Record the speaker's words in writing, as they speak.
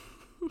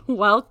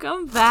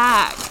Welcome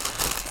back.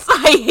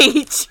 I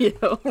hate you.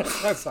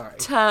 I'm sorry.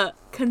 To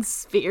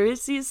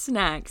Conspiracy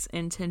Snacks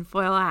and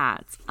Tinfoil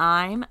Hats.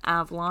 I'm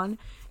Avalon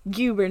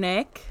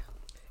Gubernick.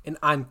 And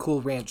I'm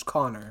Cool Ranch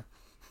Connor.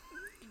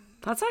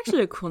 That's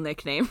actually a cool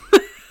nickname.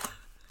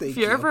 Thank If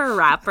you're you. ever a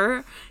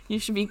rapper, you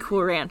should be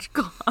Cool Ranch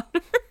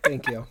Connor.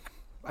 Thank you.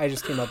 I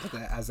just came up with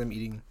it as I'm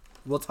eating.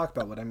 We'll talk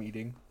about what I'm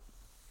eating.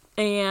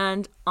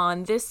 And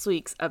on this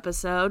week's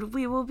episode,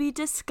 we will be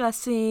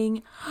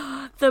discussing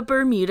the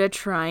Bermuda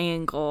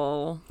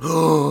Triangle.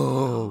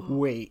 Oh,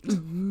 wait.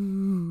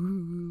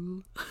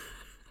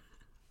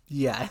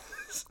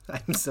 Yes.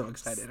 I'm so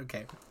excited.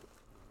 Okay.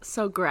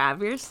 So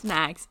grab your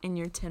snacks and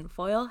your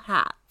tinfoil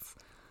hats.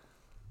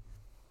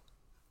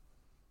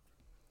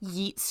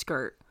 Yeet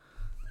skirt.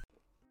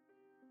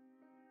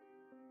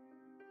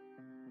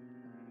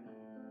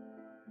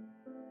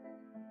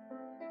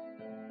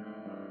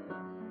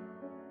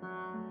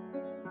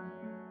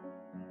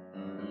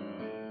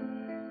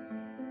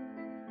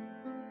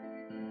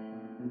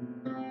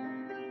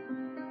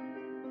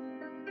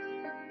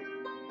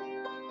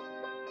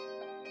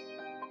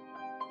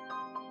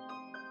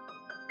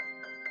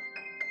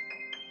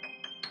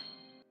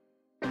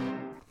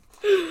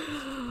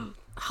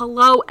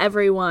 Hello,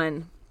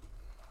 everyone.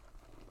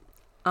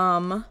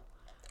 Connor,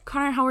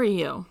 how are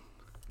you?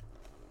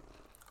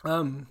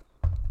 I'm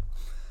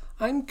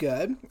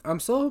good. I'm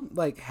still,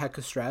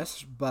 hecka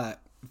stressed,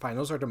 but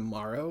finals are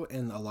tomorrow,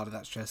 and a lot of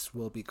that stress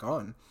will be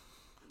gone.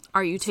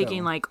 Are you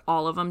taking,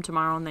 all of them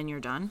tomorrow and then you're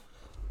done?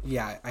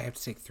 Yeah, I have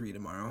to take 3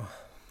 tomorrow.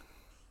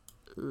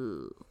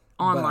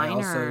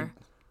 Online or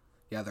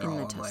Yeah, they're in all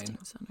the online. testing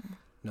center?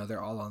 No,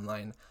 they're all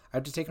online. I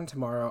have to take them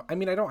tomorrow. I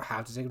mean, I don't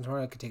have to take them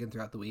tomorrow. I could take them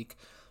throughout the week.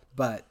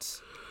 But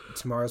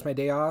tomorrow's my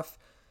day off,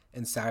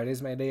 and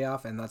Saturday's my day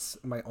off, and that's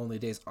my only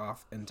days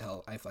off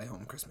until I fly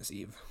home Christmas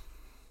Eve.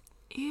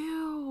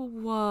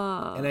 Ew.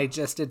 And I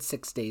just did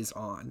 6 days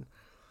on.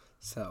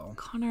 So,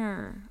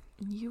 Connor,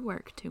 you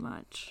work too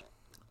much.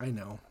 I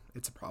know.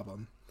 It's a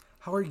problem.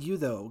 How are you,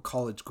 though,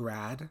 college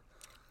grad?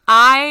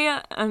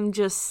 I am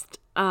just,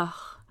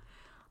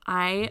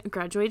 I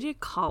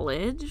graduated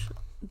college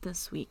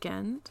this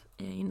weekend,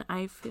 and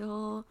I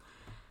feel,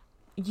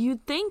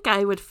 you'd think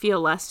I would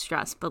feel less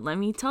stressed, but let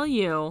me tell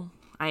you,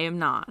 I am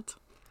not.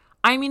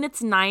 I mean,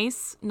 it's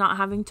nice not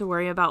having to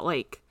worry about,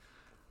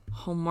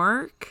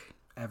 homework.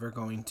 Ever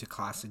going to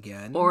class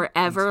again? Or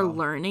ever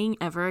learning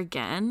ever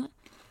again.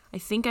 I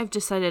think I've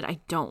decided I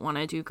don't want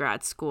to do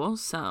grad school,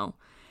 so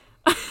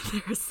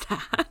there's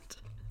that.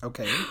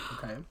 Okay.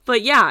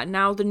 But yeah,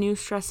 now the new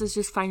stress is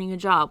just finding a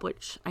job,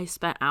 which I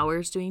spent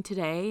hours doing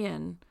today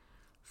and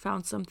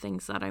found some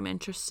things that I'm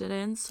interested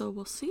in, so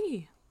we'll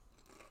see.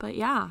 But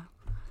yeah,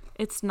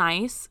 it's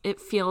nice. I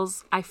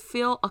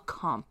feel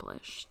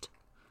accomplished.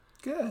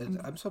 Good.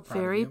 I'm so proud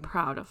Very of you.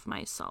 proud of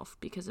myself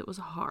because it was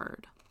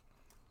hard.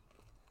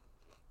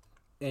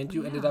 And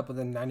you ended up with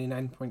a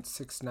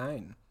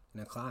 99.69 in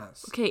a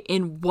class. Okay,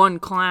 in one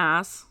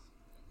class.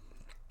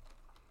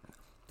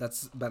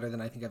 That's better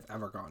than I think I've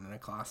ever gotten in a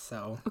class,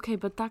 so. Okay,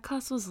 but that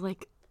class was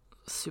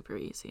super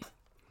easy.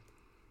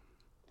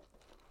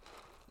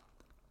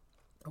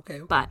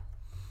 Okay. But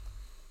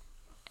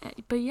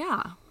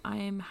yeah, I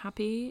am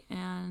happy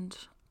and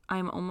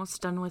I'm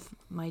almost done with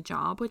my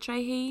job, which I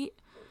hate.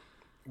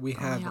 We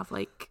I have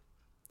have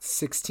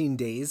 16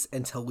 days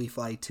until we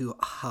fly to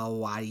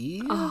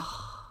Hawaii.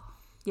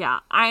 Yeah,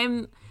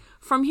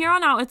 from here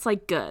on out, it's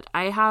good.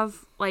 I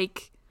have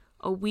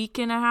a week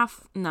and a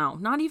half. No,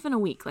 not even a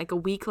week, a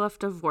week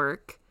left of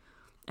work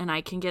and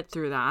I can get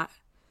through that.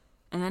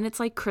 And then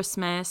it's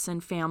Christmas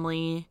and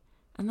family.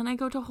 And then I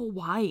go to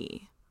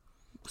Hawaii.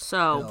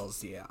 So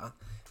Hells yeah.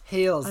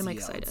 Hells I'm yeah.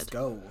 excited. Let's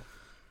go.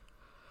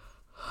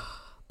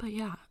 But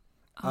yeah.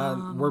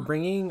 We're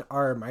bringing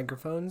our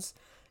microphones,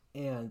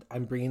 and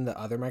I'm bringing the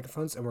other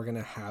microphones, and we're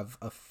gonna have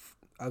a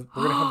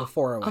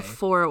 4-away. A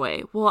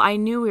 4-way. Well, I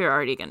knew we were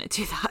already going to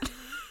do that.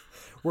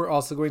 We're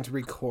also going to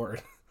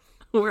record.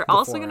 We're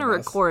also going to four of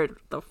us. record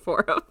the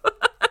 4 of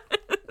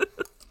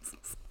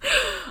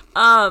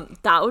us.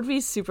 That would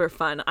be super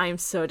fun. I'm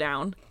so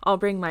down. I'll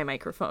bring my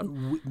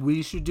microphone.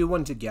 We should do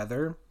one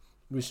together.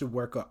 We should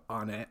work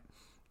on it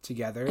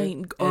together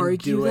And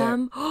argue do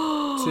them.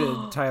 it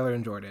to Tyler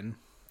and Jordan.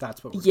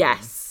 That's what we're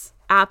Yes,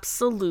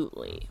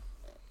 absolutely.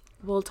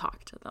 We'll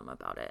talk to them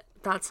about it.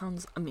 That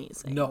sounds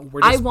amazing. doing. No,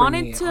 we're just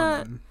bringing it on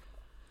them.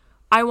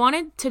 I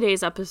wanted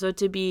today's episode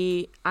to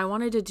be, I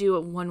wanted to do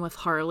one with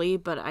Harley,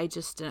 but I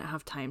just didn't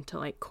have time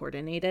to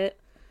coordinate it.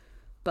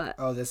 But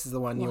Oh, this is the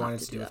one you We'll have wanted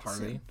to to do do with that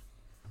Harley? soon.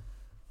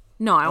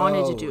 No, I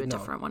wanted to Oh, do a no.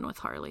 different one with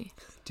Harley.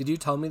 Did you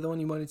tell me the one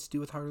you wanted to do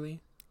with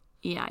Harley?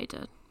 Yeah, I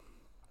did.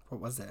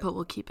 What was it? But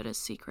we'll keep it a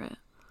secret.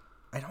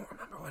 I don't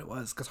remember what it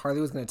was, because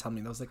Harley was going to tell me,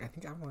 and I was like, I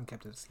think everyone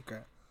kept it a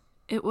secret.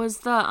 It was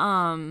the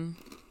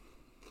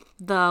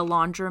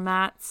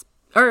laundromats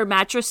or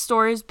mattress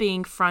stores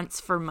being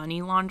fronts for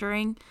money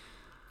laundering.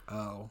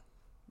 Oh,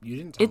 you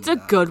didn't tell It's me a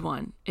that. good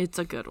one. It's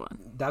a good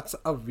one. That's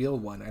a real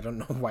one. I don't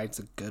know why it's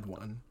a good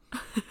one.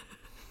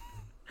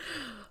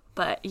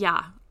 But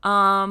yeah.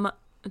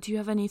 Do you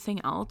have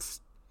anything else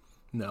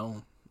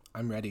No,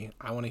 I'm ready.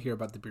 I want to hear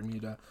about the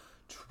Bermuda.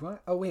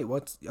 Oh wait,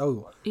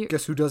 You're-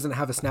 guess who doesn't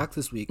have a snack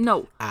this week?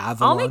 No,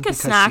 Avalon, I'll make a because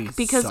snack she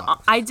because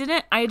sucks. I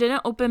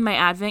didn't open my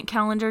advent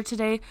calendar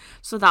today,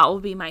 so that will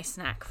be my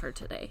snack for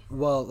today.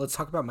 Well, let's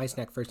talk about my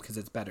snack first because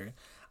it's better.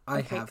 I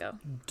Okay, have go.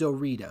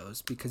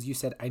 Doritos because you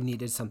said I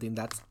needed something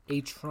that's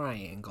a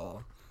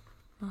triangle.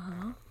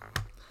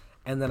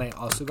 And then I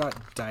also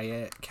got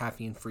diet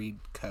caffeine-free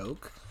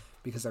Coke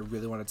because I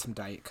really wanted some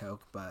Diet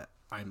Coke, but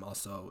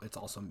it's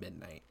also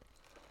midnight.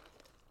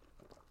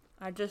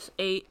 I just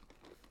ate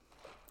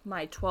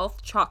my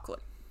 12th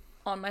chocolate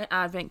on my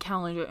advent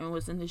calendar and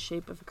was in the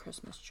shape of a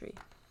Christmas tree.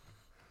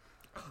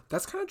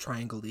 That's kind of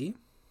triangle-y.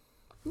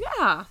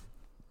 Yeah.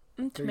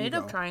 It's There you made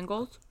of go.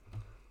 triangles.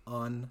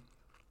 On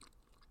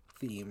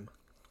theme.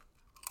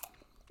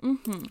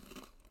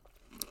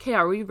 Okay,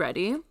 are we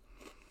ready?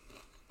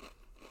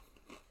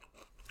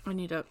 I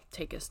need to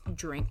take a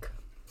drink.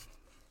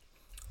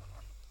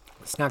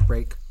 Snack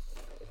break.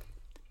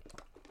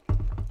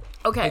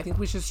 Okay. I think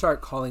we should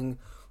start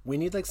we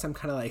need like some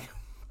kind of like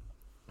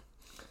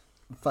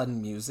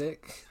fun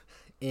music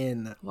While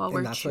and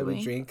we're that's why we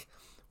chewing? drink.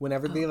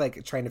 Whenever they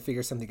like trying to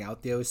figure something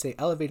out, they always say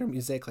elevator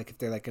music, like if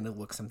they're like gonna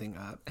look something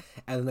up,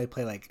 and then they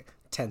play like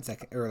 10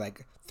 seconds or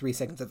like 3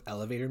 seconds of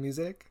elevator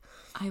music.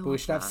 I But we love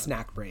should have that.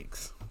 snack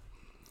breaks.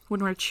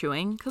 When we're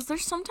chewing, because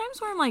there's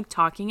sometimes where I'm like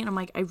talking and I'm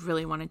like, I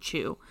really want to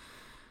chew,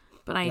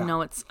 but I Yeah.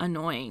 know it's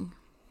annoying.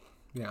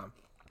 Yeah.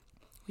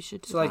 We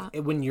should do So like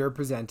that. when you're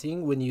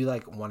presenting, when you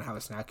like want to have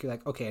a snack, you're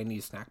like, okay, I need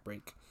a snack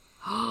break.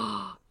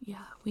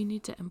 Yeah, we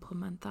need to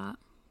implement that.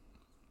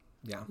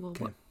 Yeah. We'll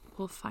Okay.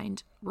 we'll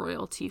find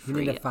royalty We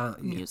need free to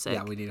find music.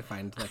 Yeah, we need to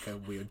find like a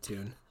weird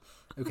tune.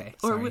 Okay.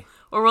 or Sorry.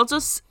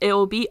 it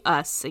will be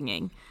us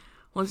singing.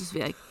 We'll just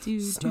be like, do,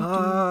 do, do.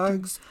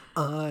 Snacks.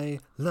 I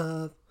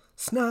love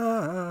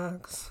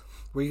snacks.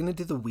 Were you gonna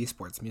do the Wii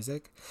Sports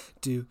music?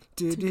 Do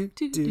do do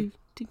do do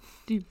do,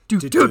 do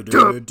do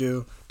do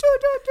do.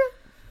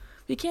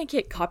 We can't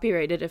get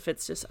copyrighted if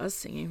it's just us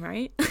singing,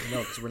 right? No,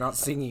 because we're not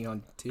singing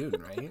on tune,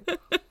 right?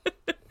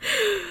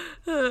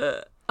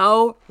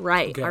 Oh,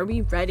 right. Okay. Are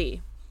we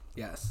ready?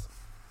 Yes.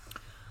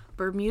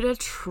 Bermuda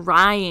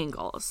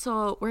Triangle.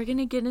 So we're going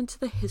to get into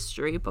the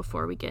history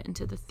before we get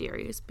into the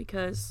theories,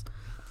 because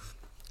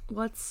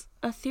what's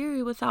a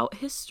theory without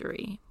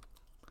history?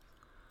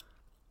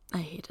 I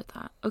hated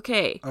that.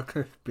 Okay. A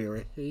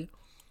conspiracy.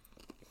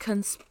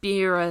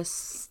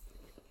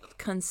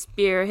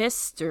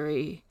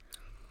 Conspirahistory.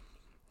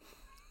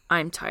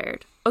 I'm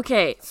tired.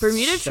 Okay,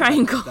 Bermuda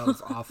Triangle. That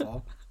was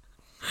awful.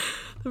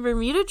 The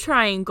Bermuda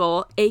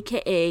Triangle,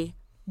 aka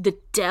the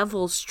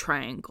Devil's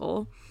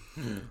Triangle,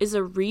 is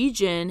a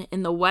region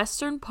in the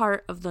western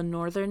part of the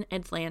northern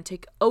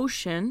Atlantic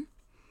Ocean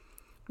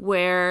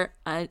where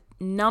a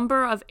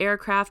number of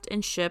aircraft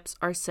and ships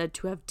are said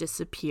to have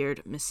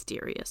disappeared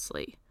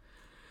mysteriously.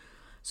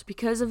 So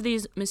because of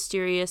these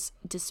mysterious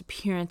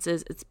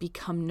disappearances, it's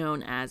become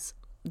known as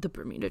the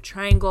Bermuda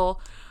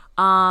Triangle.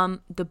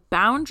 The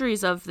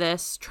boundaries of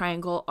this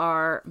triangle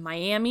are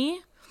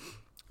Miami,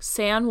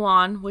 San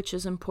Juan, which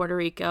is in Puerto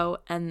Rico,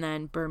 and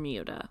then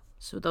Bermuda.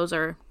 So those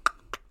are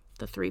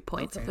the 3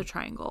 points of the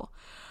triangle.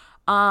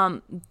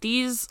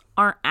 These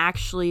aren't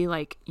actually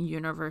like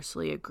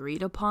universally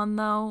agreed upon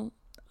though.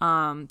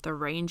 The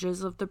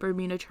ranges of the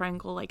Bermuda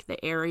Triangle, like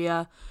the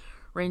area,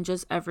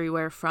 ranges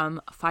everywhere from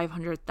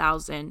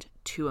 500,000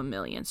 to 1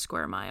 million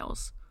square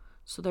miles.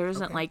 So there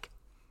isn't like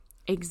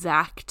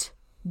exact,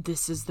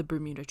 this is the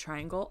Bermuda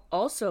Triangle.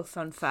 Also,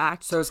 fun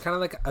fact. So it's kind of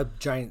like a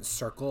giant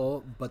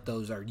circle, but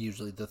those are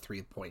usually the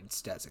 3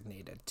 points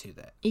designated to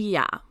that.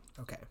 Yeah.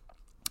 Okay.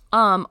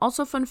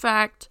 Also, fun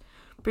fact,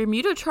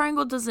 Bermuda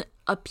Triangle doesn't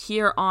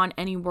appear on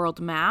any world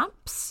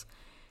maps,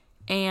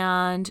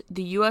 and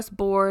the U.S.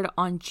 Board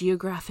on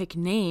Geographic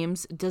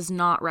Names does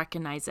not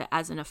recognize it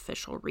as an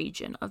official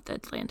region of the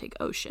Atlantic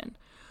Ocean.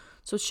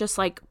 So it's just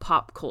like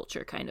pop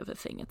culture kind of a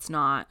thing. It's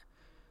not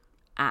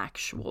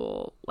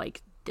actual,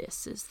 like,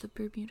 this is the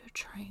Bermuda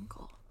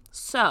Triangle.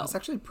 So, It's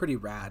actually pretty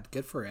rad.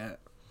 Good for it.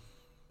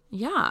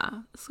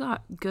 yeah, it's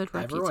got good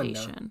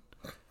reputation.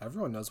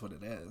 Everyone knows what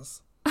it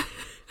is.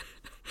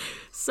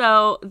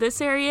 So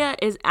this area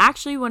is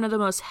actually one of the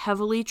most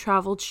heavily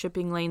traveled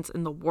shipping lanes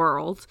in the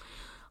world.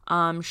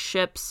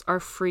 Ships are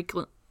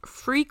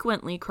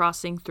frequently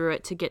crossing through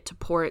it to get to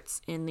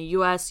ports in the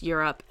US,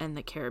 Europe, and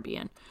the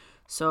Caribbean.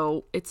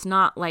 So it's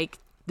not like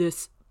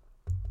this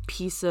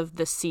piece of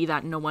the sea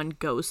that no one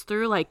goes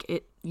through.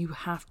 Like you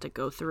have to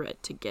go through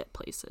it to get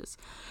places.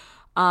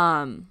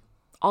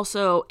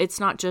 Also, it's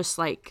not just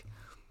like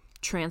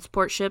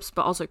transport ships,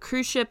 but also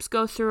cruise ships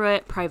go through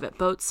it. Private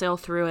boats sail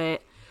through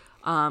it.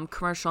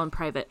 Commercial and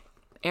private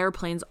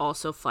airplanes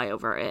also fly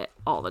over it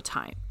all the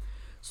time.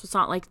 So it's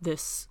not like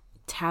this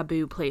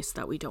taboo place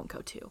that we don't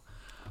go to.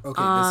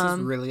 Okay, this is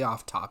really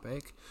off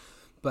topic,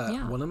 but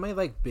Yeah. one of my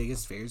like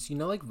biggest fears,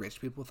 like rich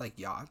people with like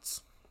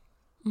yachts.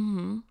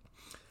 Mm-hmm.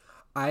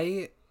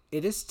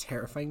 It is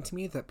terrifying to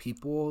me that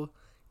people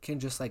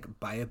can just like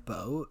buy a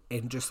boat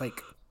and just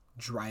like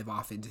drive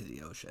off into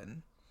the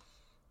ocean.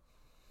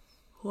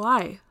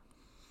 Why?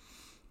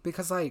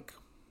 Because, like,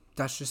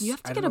 that's just... You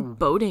have to get a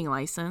boating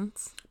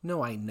license.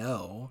 No, I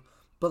know.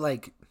 But,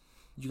 like,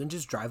 you can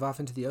just drive off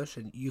into the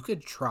ocean. You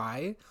could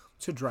try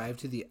to drive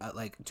to the,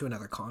 to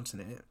another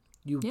continent.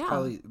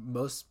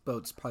 Most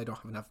boats probably don't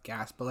have enough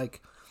gas, but,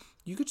 like,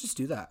 you could just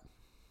do that.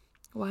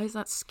 Why is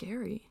that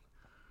scary?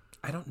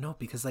 I don't know,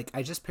 because, like,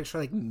 I just picture,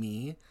 like,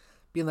 me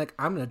being like,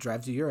 I'm going to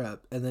drive to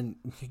Europe, and then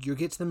you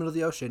get to the middle of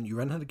the ocean, you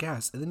run out of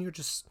gas, and then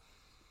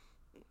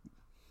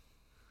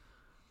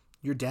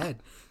you're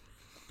dead.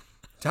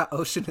 That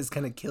ocean is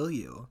going to kill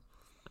you.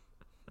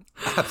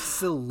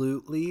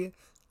 Absolutely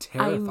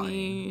terrifying. I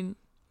mean,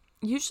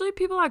 usually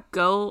people that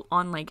go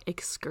on, like,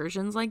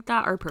 excursions like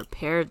that are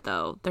prepared,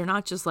 though. They're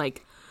not just,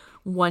 like,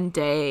 one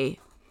day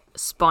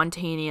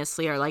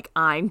spontaneously are like,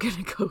 I'm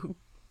going to go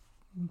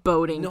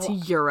boating to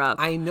Europe.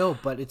 I know,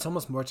 but it's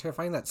almost more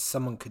terrifying that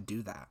someone could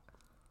do that.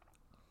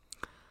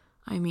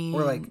 I mean,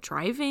 or like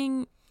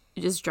driving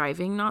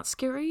not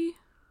scary?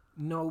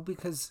 No,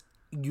 because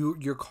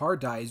your car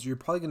dies, you're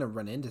probably gonna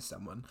run into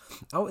someone.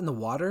 Out in the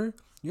water,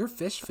 you're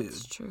fish food.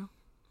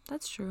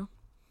 That's true.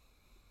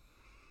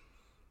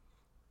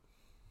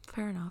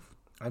 Fair enough.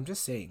 I'm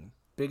just saying,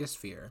 biggest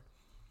fear,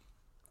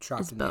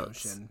 trapped in the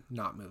ocean,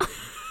 not moving.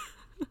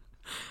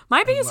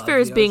 My biggest fear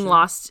is being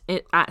lost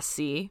at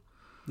sea.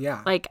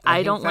 Yeah. Like,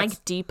 I don't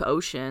like deep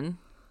ocean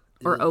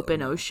or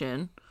open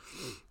ocean.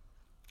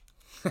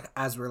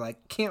 As we're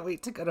like, can't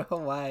wait to go to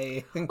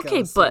Hawaii and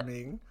go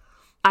swimming.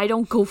 But I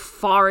don't go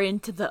far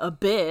into the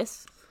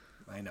abyss.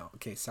 I know.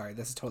 Okay, sorry.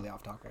 This is totally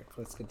off topic.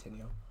 Let's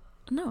continue.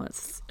 No,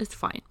 it's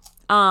fine.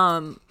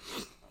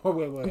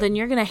 Wait. Then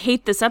you're going to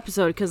hate this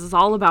episode because it's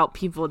all about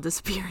people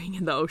disappearing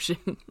in the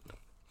ocean.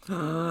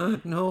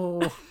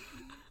 No.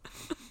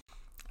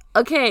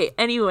 Okay,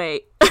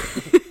 anyway.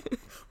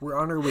 We're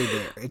on our way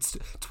there. It's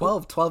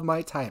 12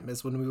 my time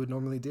is when we would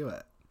normally do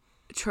it.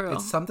 True.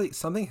 It's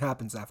something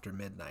happens after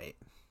midnight.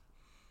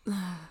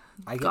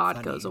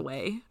 God goes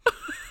away.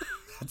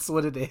 That's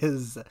what it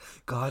is.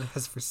 God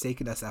has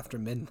forsaken us after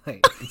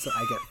midnight, and so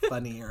I get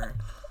funnier.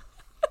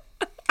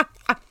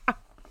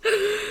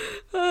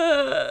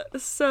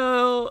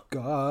 So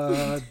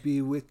God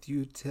be with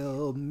you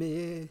till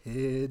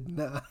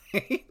midnight.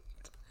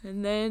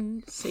 And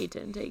then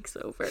Satan takes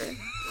over.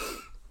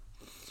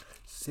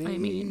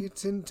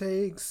 Satan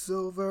takes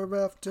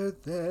over after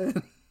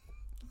then.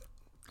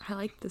 I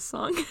like this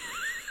song.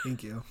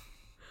 Thank you.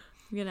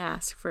 I'm going to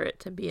ask for it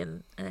to be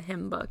in a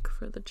hymn book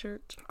for the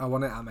church. I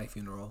want it at my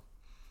funeral.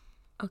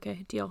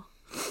 Okay, deal.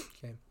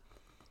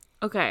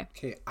 Okay,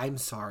 I'm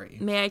sorry.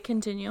 May I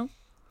continue?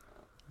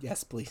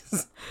 Yes,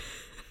 please.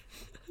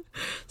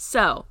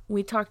 So,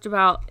 we talked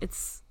about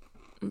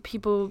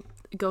people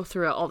go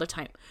through it all the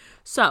time.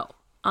 So,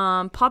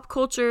 pop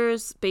culture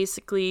is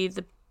basically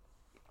the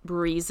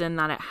reason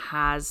that it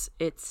has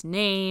its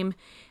name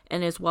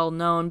and is well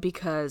known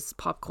because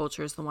pop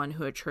culture is the one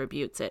who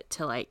attributes it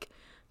to like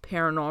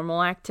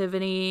paranormal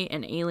activity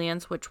and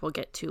aliens, which we'll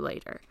get to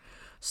later.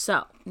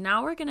 So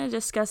now we're going to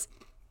discuss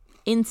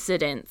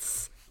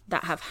incidents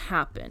that have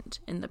happened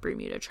in the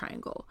Bermuda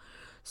Triangle.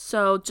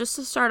 So just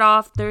to start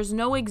off, there's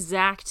no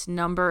exact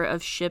number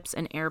of ships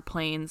and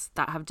airplanes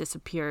that have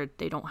disappeared.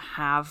 They don't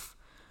have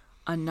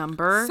a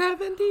number.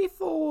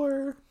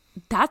 74.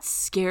 That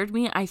scared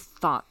me. I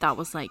thought that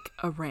was like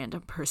a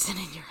random person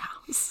in your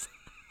house.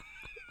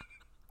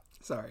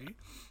 Sorry.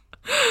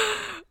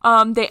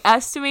 They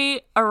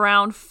estimate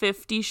around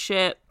 50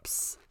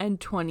 ships and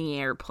 20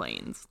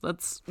 airplanes.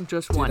 That's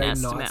just one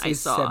estimate I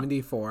saw.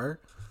 74?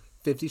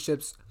 50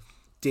 ships?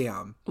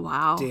 Damn.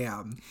 Wow.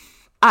 Damn.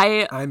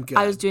 I'm good.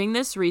 I was doing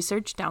this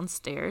research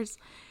downstairs,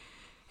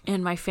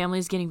 and my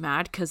family's getting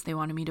mad because they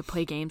wanted me to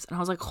play games. And I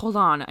was like, hold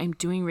on, I'm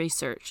doing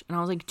research. And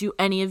I was like, do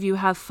any of you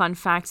have fun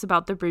facts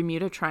about the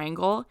Bermuda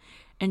Triangle?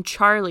 And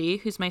Charlie,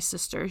 who's my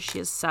sister, she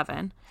is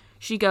 7.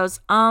 She goes,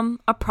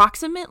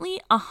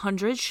 approximately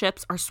 100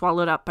 ships are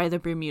swallowed up by the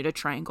Bermuda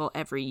Triangle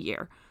every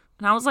year.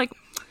 And I was like,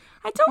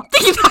 I don't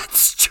think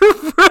that's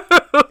true.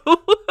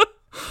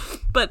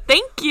 But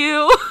thank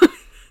you.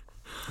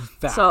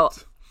 Fact. So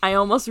I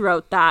almost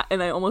wrote that,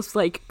 and I almost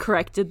like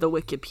corrected the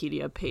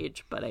Wikipedia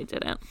page, but I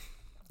didn't.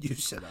 You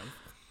should have.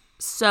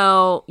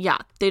 So yeah,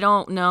 they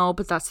don't know,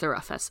 but that's the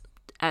rough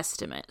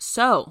estimate.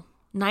 So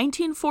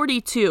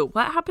 1942.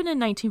 What happened in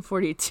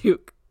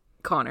 1942,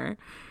 Connor?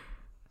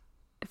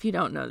 If you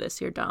don't know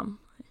this, you're dumb.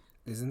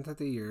 Isn't that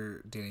the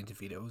year Danny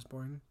DeVito was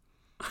born?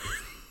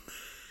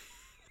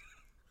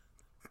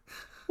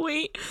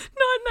 Wait,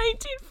 not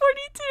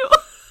 1942.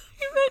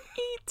 You meant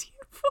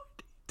 1842.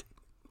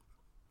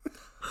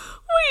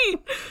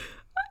 Wait.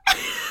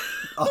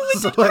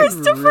 Also, when did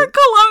Christopher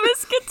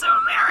Columbus get to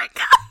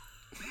America?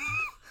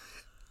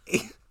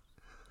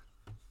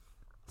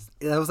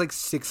 That was like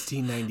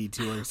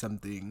 1692 or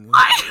something.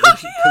 I don't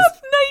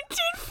have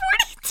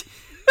 1942.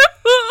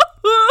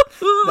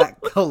 That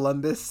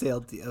Columbus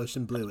sailed the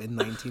ocean blue in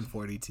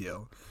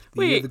 1942.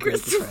 Wait,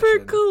 Christopher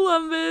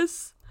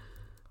Columbus.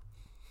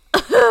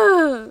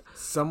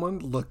 Someone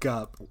look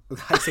up.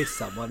 I say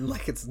someone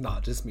like it's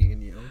not just me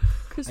and you.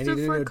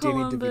 Christopher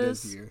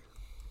Columbus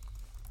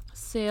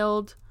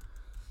sailed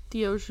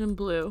The ocean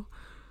blue.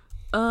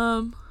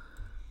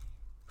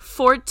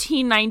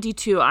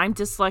 1492. I'm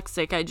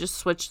dyslexic. I just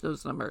switched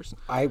those numbers.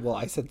 I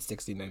said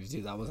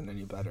 1692. That wasn't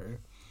any better.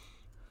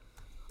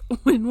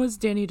 When was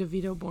Danny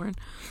DeVito born?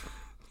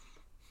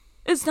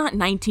 It's not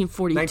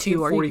 1942.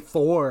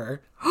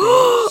 1944.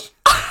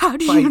 How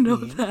do you know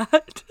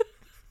that?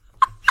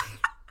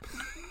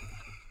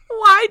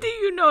 Why do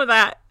you know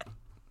that?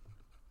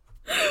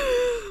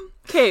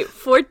 Okay,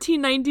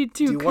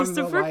 1492.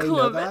 Christopher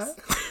Columbus.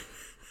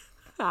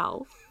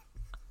 How?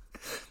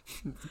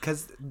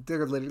 Because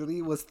there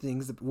literally was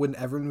things when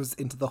everyone was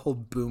into the whole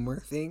boomer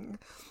thing.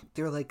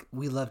 They were like,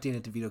 we love Danny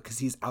DeVito because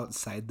he's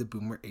outside the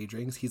boomer age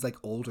rings. He's like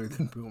older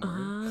than boomer.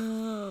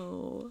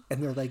 Oh.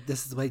 And they're like,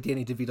 this is why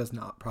Danny DeVito's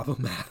not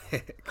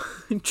problematic.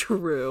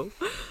 True.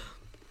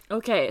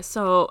 Okay,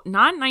 so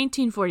not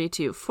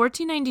 1942.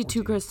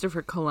 1492,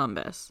 Christopher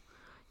Columbus.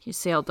 He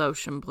sailed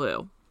ocean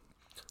blue.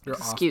 You're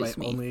Excuse off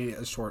by me. Only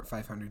a short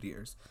 500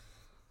 years.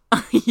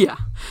 Yeah,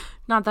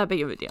 not that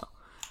big of a deal.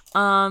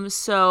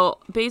 So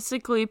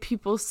basically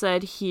people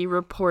said he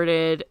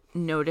reported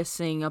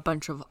noticing a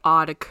bunch of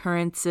odd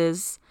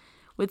occurrences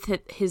with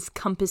his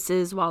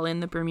compasses while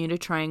in the Bermuda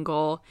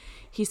Triangle.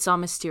 He saw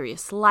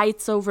mysterious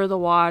lights over the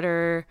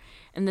water,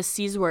 and the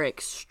seas were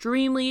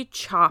extremely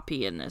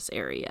choppy in this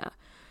area.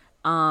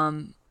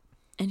 And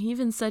he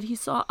even said he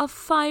saw a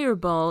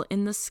fireball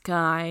in the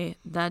sky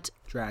that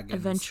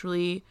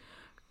eventually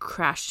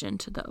crashed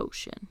into the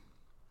ocean.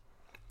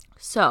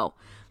 So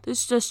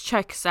this just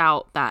checks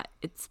out that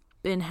it's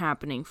been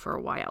happening for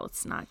a while.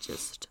 It's not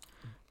just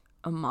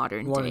a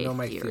modern day theory. Want to know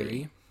my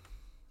theory?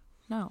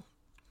 No.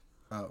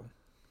 Oh.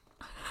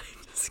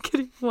 Just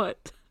kidding.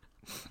 What?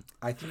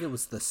 I think it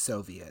was the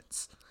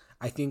Soviets.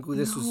 I think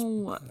this was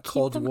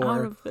Cold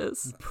War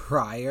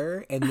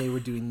prior, and they were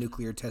doing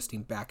nuclear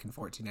testing back in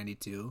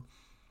 1492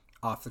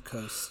 off the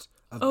coast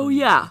of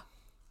Bermuda.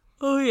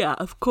 Oh, yeah,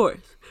 of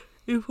course.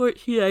 In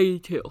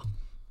 1492.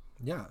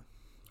 Yeah.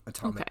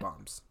 Atomic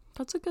bombs.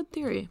 That's a good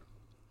theory.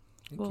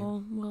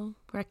 We'll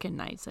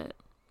recognize it.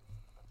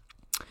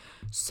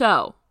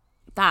 So,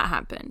 that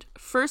happened.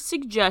 First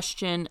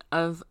suggestion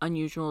of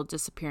unusual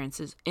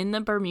disappearances in the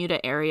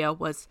Bermuda area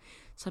was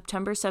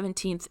September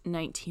 17th,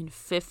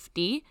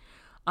 1950.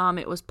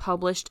 It was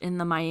published in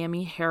the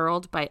Miami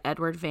Herald by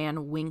Edward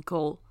Van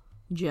Winkle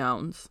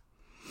Jones,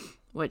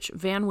 which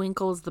Van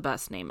Winkle is the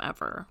best name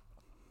ever,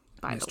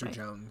 by the way. Mr.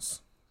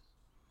 Jones.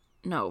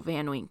 No,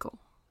 Van Winkle.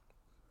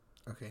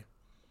 Okay.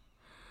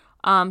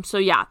 So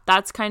yeah,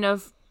 that's kind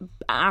of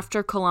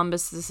after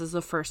Columbus. This is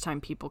the first time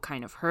people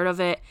kind of heard of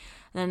it.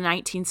 And then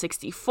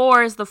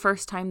 1964 is the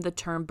first time the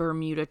term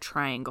Bermuda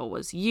Triangle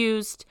was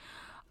used.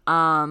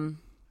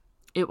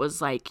 It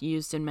was like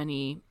used in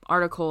many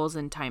articles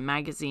in Time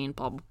Magazine,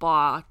 blah, blah,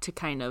 blah, to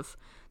kind of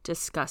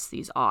discuss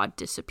these odd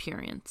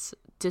disappearances.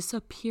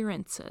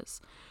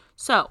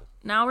 So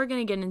now we're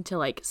going to get into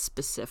like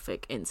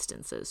specific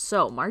instances.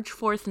 So March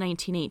 4th,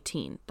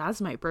 1918. That's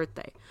my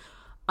birthday.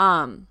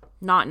 Not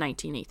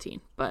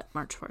 1918, but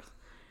March 4th.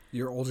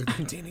 You're older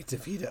than Danny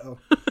DeVito.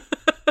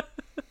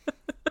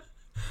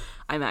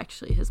 I'm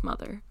actually his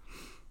mother.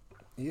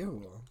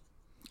 Ew.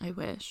 I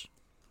wish.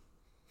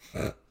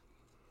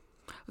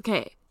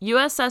 Okay,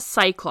 USS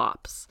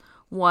Cyclops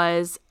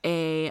was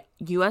a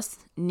U.S.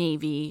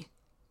 Navy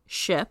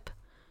ship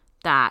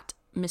that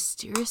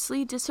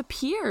mysteriously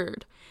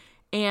disappeared.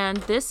 And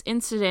this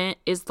incident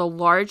is the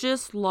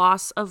largest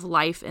loss of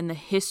life in the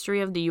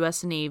history of the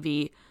U.S.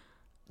 Navy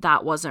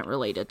that wasn't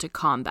related to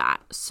combat.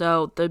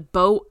 So the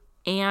boat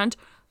and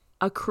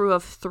a crew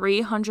of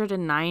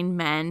 309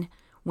 men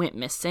went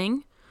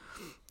missing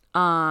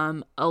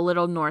a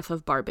little north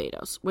of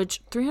Barbados,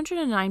 which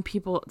 309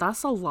 people,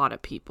 that's a lot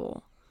of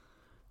people.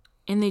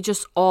 And they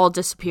just all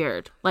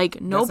disappeared.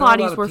 Like, no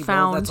bodies were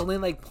found. That's only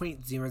like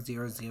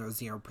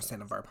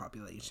 0.0000% of our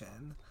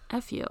population.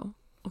 F you.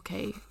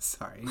 Okay.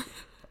 Sorry.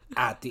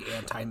 At the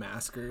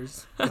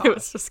anti-maskers. I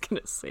was just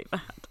going to say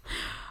that.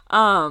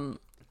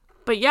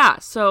 But yeah,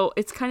 so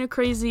it's kind of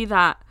crazy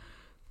that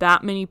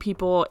many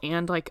people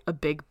and like a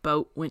big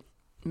boat went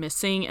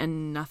missing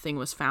and nothing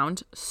was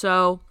found.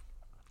 So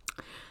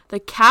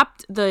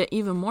the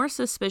even more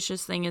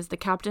suspicious thing is the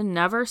captain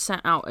never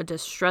sent out a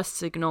distress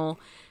signal,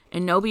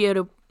 and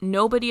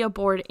nobody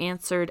aboard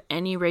answered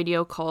any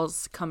radio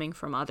calls coming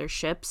from other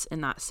ships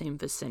in that same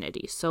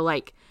vicinity. So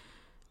like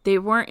they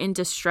weren't in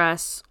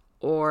distress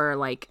or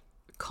like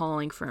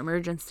calling for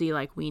emergency,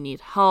 like we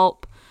need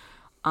help,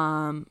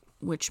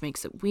 which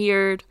makes it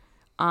weird.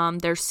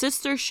 Their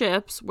sister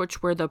ships,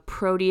 which were the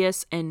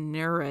Proteus and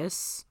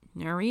Nereus,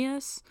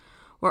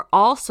 were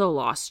also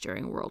lost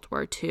during World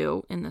War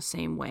II in the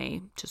same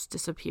way, just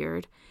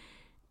disappeared.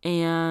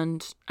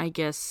 And I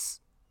guess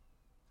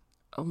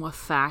a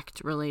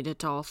fact related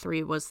to all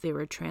three was they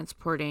were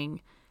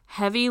transporting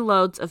heavy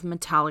loads of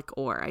metallic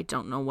ore. I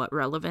don't know what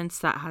relevance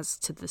that has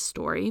to the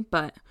story,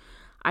 but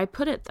I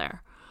put it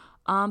there.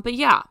 But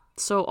yeah,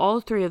 so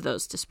all three of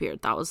those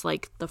disappeared. That was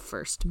like the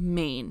first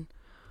main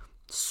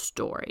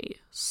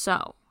story.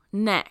 So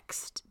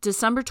next,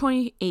 December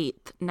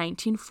 28th,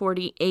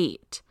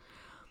 1948,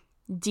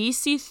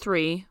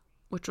 DC-3,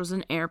 which was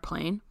an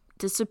airplane,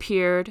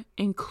 disappeared,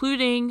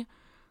 including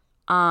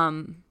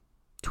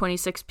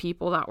 26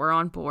 people that were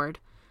on board.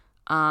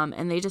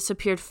 And they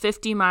disappeared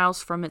 50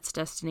 miles from its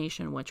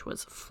destination, which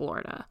was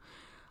Florida.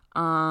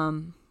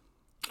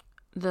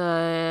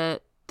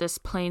 This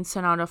plane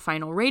sent out a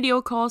final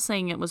radio call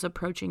saying it was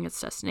approaching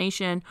its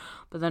destination,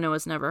 but then it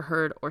was never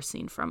heard or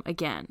seen from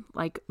again.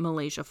 Like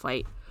Malaysia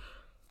flight,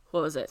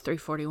 what was it,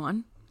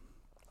 341?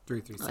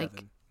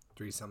 337.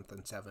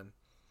 3-something-7.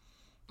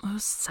 It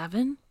was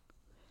 7?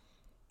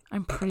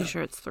 I'm pretty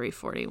sure it's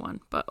 341,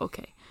 but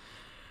okay.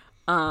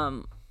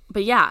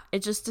 But yeah,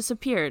 it just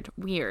disappeared.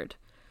 Weird.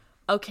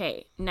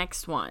 Okay,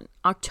 next one.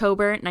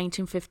 October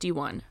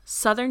 1951.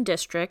 Southern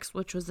Districts,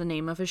 which was the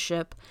name of a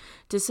ship,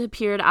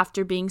 disappeared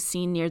after being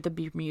seen near the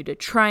Bermuda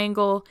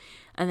Triangle.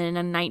 And then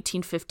in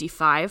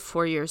 1955,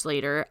 4 years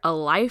later, a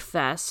life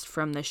vest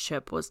from the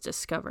ship was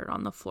discovered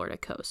on the Florida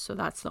coast. So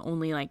that's the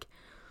only, like,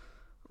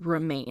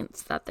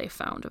 remains that they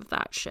found of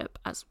that ship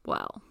as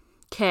well.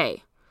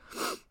 Okay.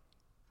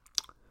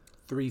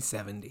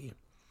 370.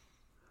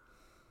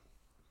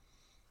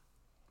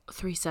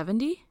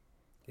 370?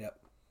 Yep.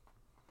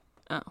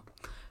 Oh.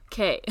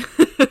 Okay.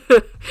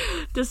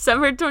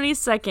 December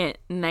 22nd,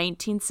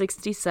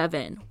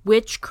 1967.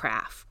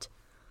 Witchcraft.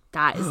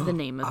 That is the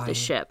name of the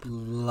ship.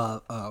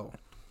 I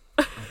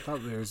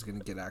thought we was going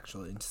to get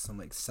actually into some,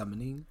 like,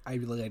 summoning. I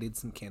lighted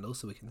some candles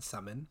so we can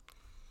summon.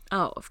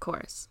 Oh, of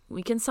course.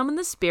 We can summon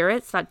the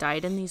spirits that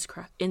died in these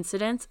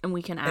incidents, and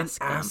we can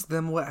ask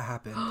them what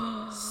happened.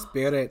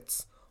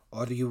 Spirits,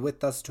 are you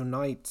with us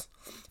tonight?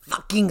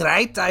 Fucking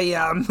right I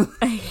am.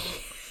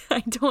 I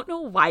don't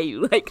know why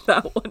you like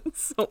that one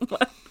so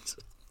much.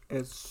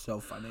 It's so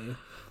funny.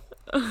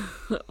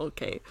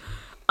 Okay.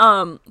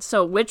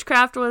 So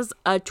Witchcraft was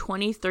a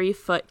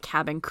 23-foot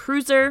cabin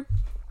cruiser,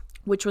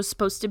 which was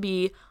supposed to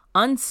be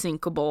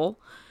unsinkable.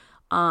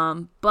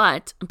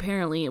 But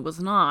apparently it was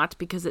not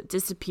because it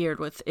disappeared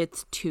with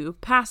its 2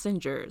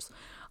 passengers.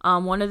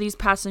 One of these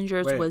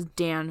passengers was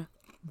Dan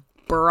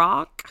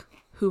Brock,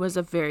 who was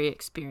a very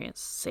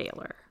experienced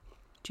sailor.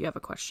 Do you have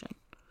a question?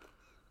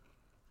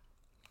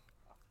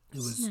 It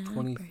was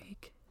 20.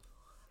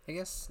 I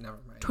guess, never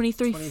mind.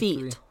 23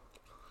 feet.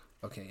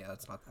 Okay, yeah,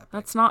 that's not that big.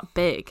 That's not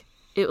big.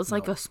 It was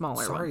like a smaller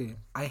one. Sorry,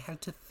 I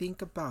had to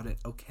think about it,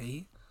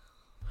 okay?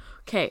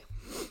 Okay,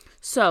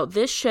 so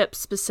this ship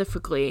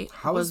specifically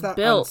How was is that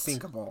built.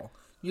 unsinkable?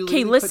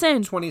 Okay,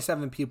 listen. Put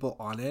 27 people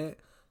on it,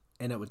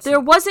 and it would. There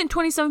wasn't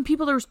 27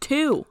 people. There was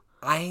 2.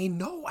 I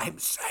know. I'm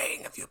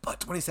saying if you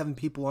put 27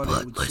 people on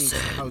it, it would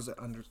sink. How's it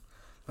under?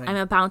 I'm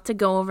about to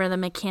go over the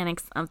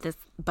mechanics of this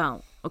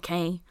boat.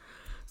 Okay,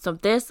 so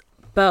this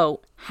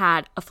boat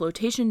had a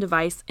flotation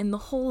device in the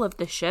hull of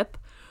the ship,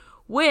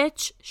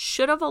 which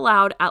should have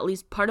allowed at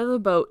least part of the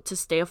boat to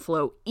stay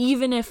afloat,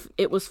 even if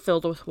it was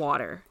filled with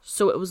water.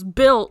 So it was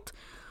built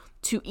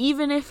to,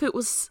 even if it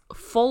was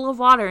full of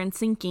water and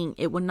sinking,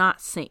 it would not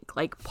sink.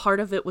 Like,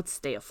 part of it would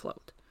stay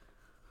afloat.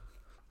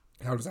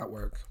 How does that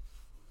work?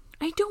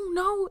 I don't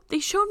know. They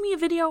showed me a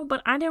video,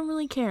 but I didn't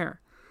really care.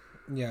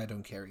 Yeah, I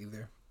don't care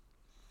either.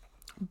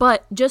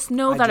 But just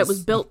know that it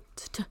was built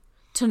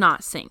to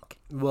not sink.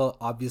 Well,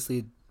 obviously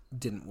it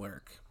didn't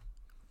work.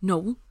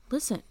 No,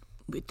 listen.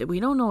 We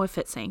don't know if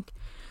it sank.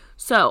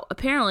 So,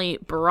 apparently,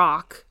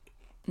 Barack,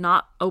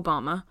 not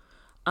Obama,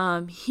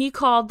 he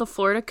called the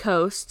Florida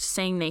coast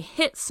saying they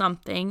hit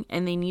something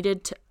and they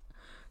needed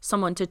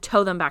someone to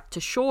tow them back to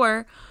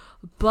shore.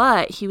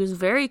 But he was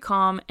very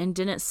calm and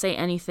didn't say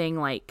anything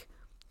like,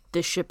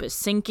 the ship is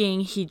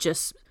sinking. He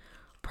just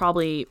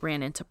probably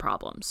ran into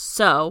problems.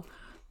 So,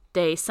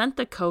 they sent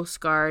the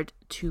Coast Guard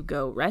to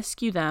go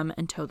rescue them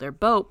and tow their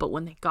boat. But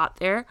when they got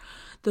there,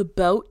 the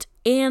boat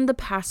and the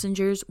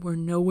passengers were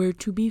nowhere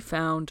to be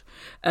found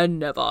and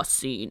never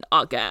seen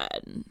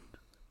again.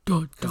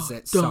 Because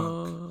it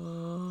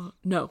sunk.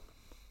 No.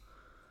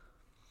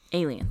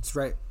 Aliens.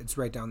 It's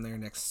right down there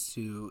next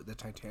to the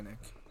Titanic.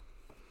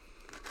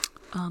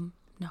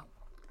 No.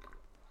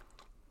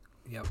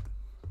 Yep.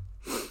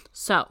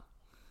 So,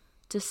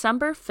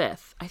 December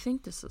 5th. I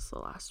think this is the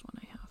last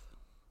one I have.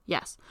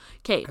 Yes.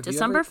 Okay,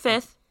 December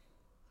 5th.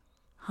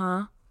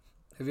 Huh?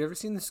 Have you ever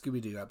seen the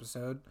Scooby-Doo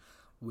episode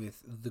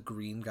with the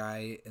green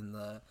guy in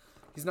the...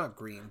 He's not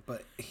green,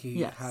 but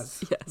he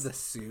has the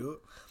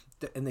suit.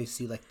 And they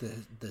see, like,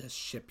 the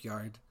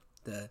shipyard,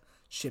 the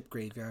ship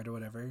graveyard or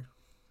whatever.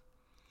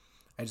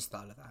 I just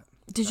thought of that.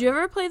 Did you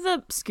ever play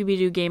the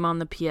Scooby-Doo game on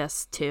the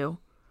PS2?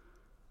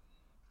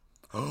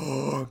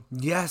 Oh,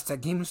 yes,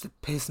 that game used to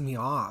piss me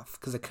off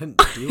because I couldn't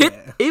do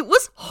it. It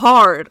was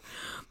hard.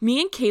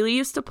 Me and Kaylee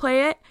used to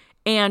play it,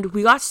 and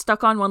we got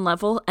stuck on one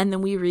level, and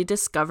then we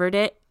rediscovered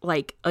it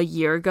like a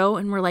year ago,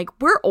 and we're like,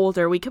 we're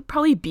older. We could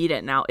probably beat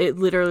it now. It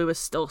literally was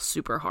still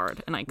super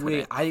hard, and I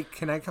couldn't. Wait,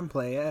 can I come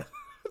play it?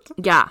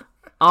 Yeah,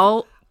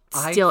 I'll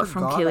steal it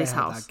from Kaylee's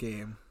house. That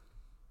game.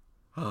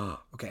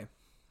 Okay,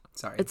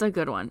 sorry. It's a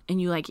good one,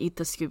 and you like eat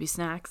the Scooby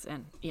snacks,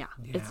 and yeah,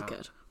 it's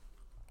good.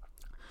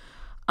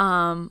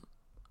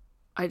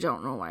 I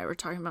don't know why we're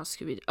talking about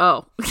Scooby-Doo.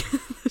 Oh.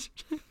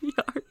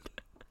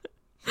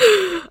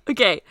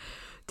 Okay.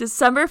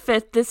 December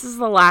 5th, this is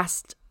the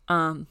last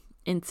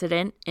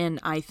incident, and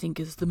I think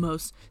is the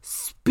most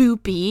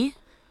spoopy.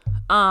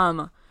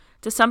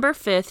 December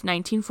 5th,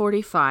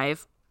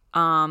 1945,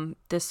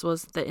 this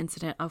was the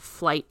incident of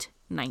Flight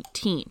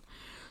 19.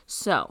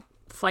 So,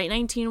 Flight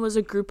 19 was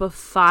a group of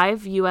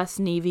 5 U.S.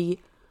 Navy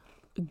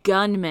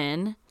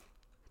gunmen,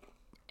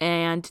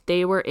 and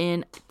they were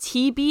in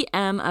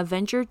TBM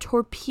Avenger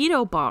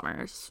torpedo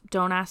bombers.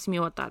 Don't ask me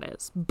what that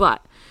is.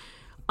 But,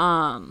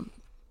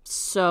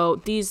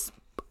 so these,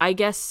 I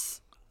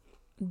guess,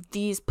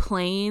 these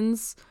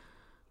planes,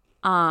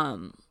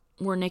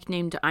 were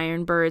nicknamed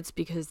Iron Birds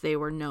because they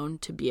were known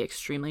to be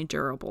extremely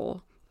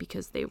durable,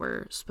 because they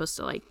were supposed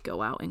to like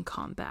go out in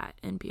combat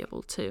and be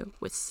able to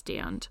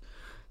withstand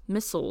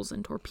missiles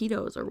and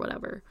torpedoes or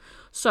whatever.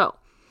 So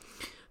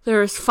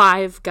there's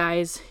 5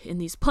 guys in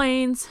these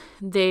planes.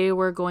 They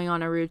were going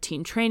on a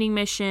routine training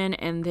mission,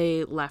 and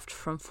they left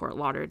from Fort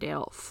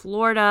Lauderdale,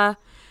 Florida,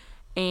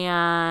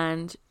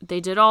 and they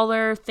did all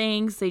their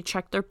things. They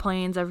checked their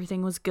planes.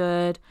 Everything was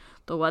good.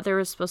 The weather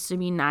was supposed to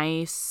be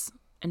nice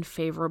and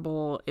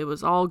favorable. It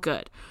was all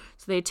good.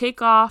 So they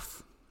take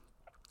off,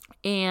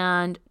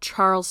 and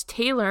Charles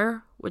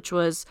Taylor, which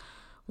was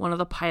one of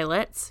the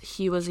pilots,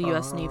 he was a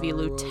U.S. Navy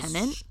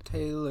lieutenant.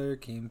 Taylor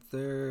came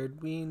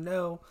third, we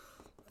know.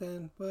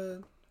 Then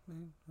what?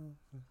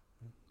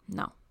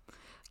 No.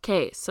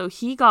 Okay, so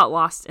he got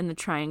lost in the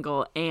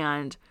triangle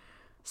and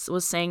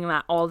was saying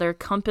that all their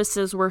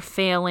compasses were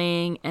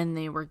failing and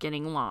they were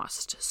getting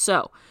lost.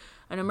 So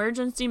an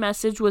emergency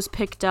message was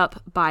picked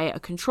up by a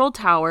control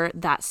tower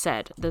that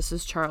said, this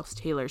is Charles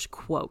Taylor's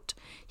quote.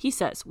 He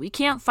says, "We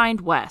can't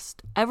find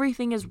west.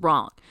 Everything is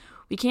wrong.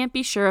 We can't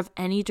be sure of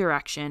any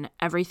direction.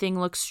 Everything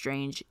looks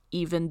strange,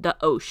 even the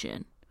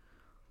ocean."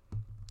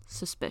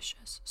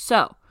 Suspicious.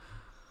 So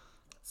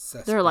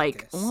they're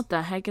like, what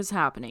the heck is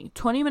happening?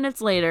 20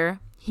 minutes later,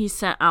 he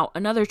sent out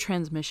another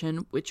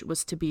transmission, which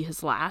was to be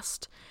his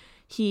last.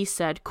 He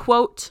said,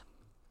 quote,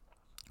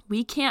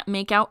 "We can't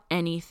make out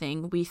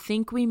anything. We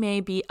think we may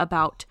be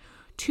about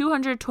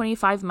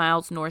 225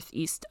 miles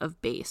northeast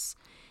of base.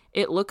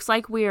 It looks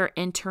like we are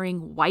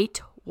entering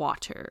white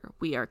water.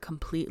 We are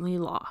completely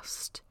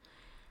lost."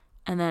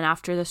 And then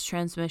after this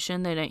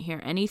transmission, they didn't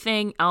hear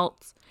anything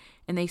else.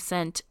 And they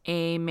sent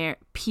a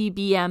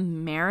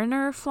PBM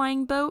Mariner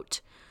flying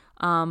boat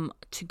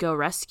to go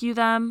rescue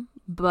them.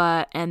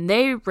 And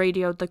they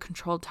radioed the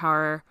control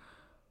tower.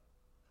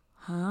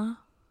 Huh?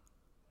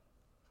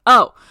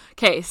 Oh,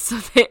 okay. So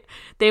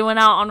they went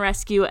out on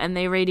rescue, and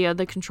they radioed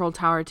the control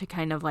tower to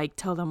kind of like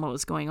tell them what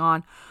was going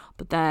on.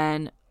 But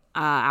then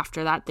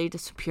after that, they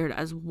disappeared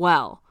as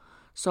well.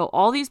 So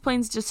all these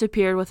planes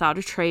disappeared without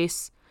a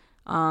trace.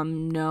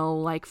 No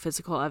like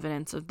physical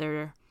evidence of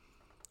their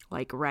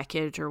like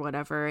wreckage or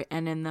whatever.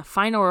 And in the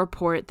final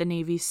report, the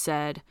Navy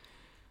said,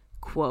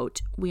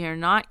 quote, "We are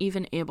not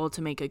even able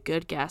to make a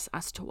good guess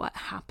as to what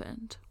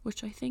happened,"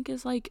 which I think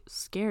is like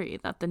scary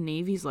that the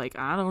Navy's like,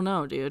 I don't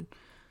know, dude.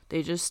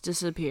 They just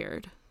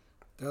disappeared.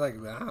 They're like,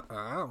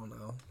 I don't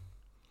know.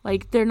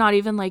 Like, they're not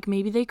even like,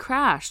 maybe they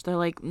crashed. They're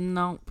like,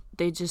 nope,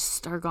 they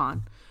just are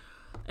gone.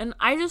 And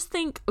I just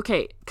think,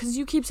 okay, because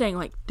you keep saying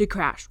like, they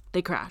crashed,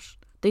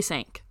 they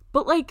sank.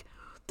 But like,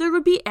 there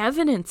would be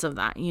evidence of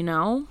that, you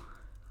know?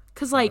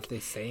 Because like, if they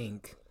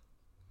sank.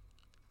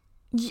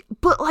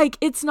 But like,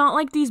 it's not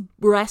like these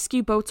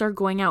rescue boats are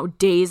going out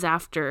days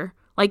after.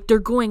 Like, they're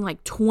going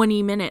like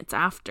 20 minutes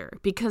after,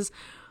 because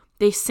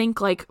they sink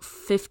like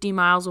 50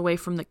 miles away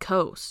from the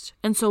coast.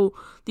 And so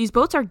these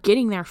boats are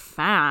getting there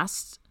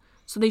fast.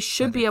 So they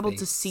should be able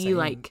to see sank.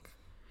 Like,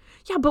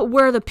 yeah, but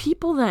where are the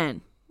people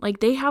then? Like,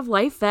 they have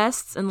life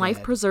vests and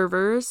life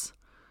preservers.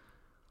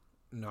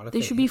 Not if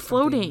they should be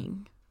floating.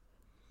 Something.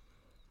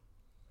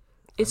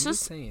 It's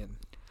just saying.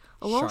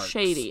 A little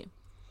shady.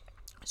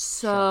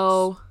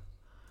 So Sharks.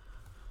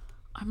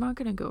 I'm not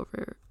going to go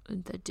over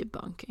the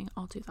debunking.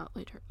 I'll do that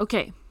later.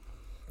 Okay.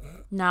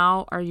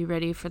 Now, are you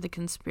ready for the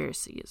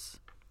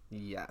conspiracies?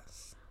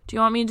 Yes. Do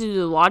you want me to do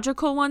the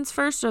logical ones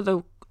first or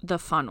the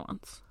fun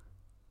ones?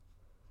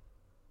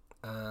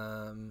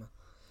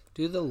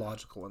 Do the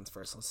logical ones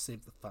first. Let's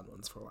save the fun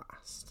ones for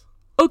last.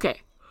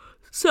 Okay.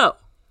 So,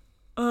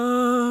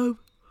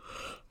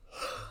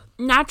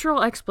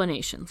 natural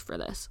explanations for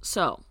this.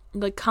 So,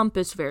 the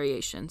compass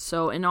variation.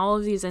 So, in all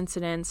of these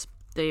incidents,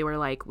 they were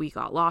like, we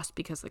got lost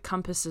because the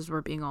compasses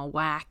were being all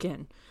whack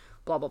and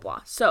blah, blah,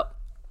 blah. So,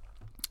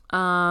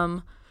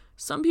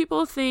 some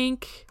people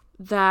think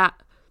that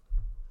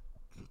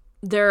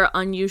there are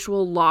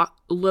unusual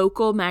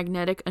local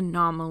magnetic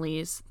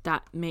anomalies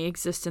that may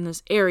exist in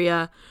this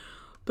area,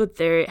 but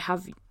they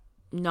have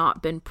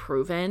not been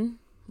proven.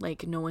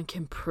 Like, no one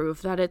can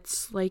prove that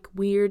it's like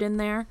weird in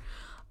there.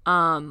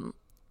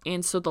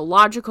 And so the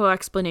logical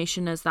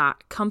explanation is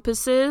that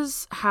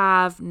compasses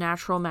have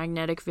natural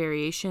magnetic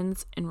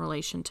variations in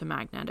relation to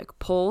magnetic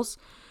poles.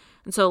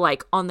 And so,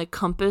 like, on the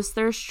compass,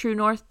 there's true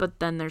north, but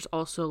then there's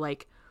also,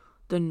 like,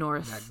 the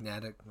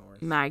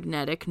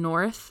magnetic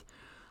north.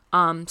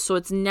 So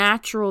it's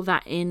natural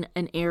that in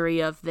an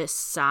area of this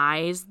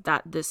size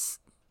that this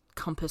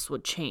compass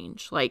would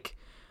change. Like,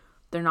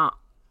 they're not,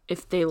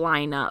 if they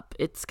line up,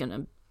 it's going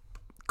to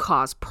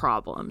cause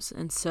problems.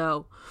 And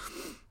so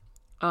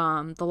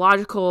the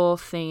logical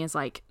thing is,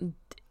 like,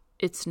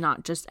 it's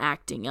not just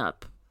acting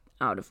up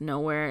out of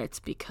nowhere. It's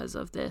because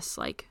of this,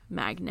 like,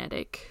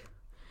 magnetic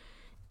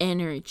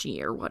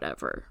energy or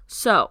whatever.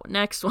 So,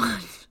 next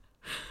one.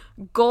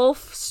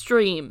 Gulf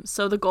Stream.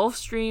 So the Gulf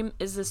Stream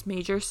is this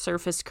major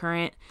surface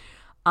current.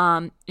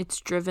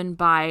 It's driven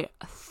by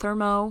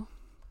thermohaline.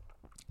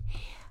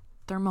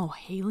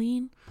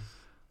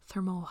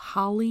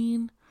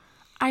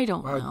 I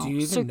don't know. Do you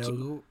even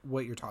know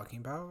what you're talking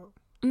about?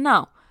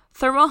 No.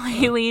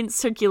 Thermohaline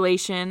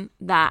circulation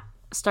that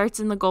starts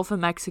in the Gulf of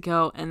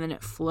Mexico and then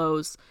it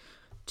flows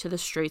to the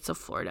Straits of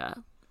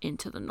Florida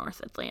into the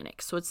North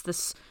Atlantic. So it's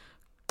this,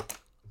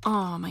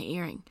 my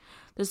earring.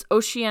 This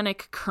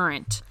oceanic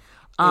current.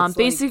 It's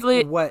basically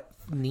like what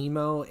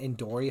Nemo and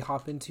Dory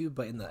hop into,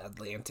 but in the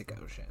Atlantic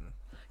Ocean.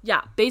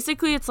 Yeah,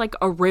 basically it's like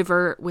a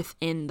river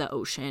within the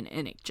ocean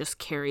and it just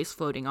carries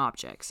floating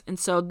objects. And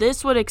so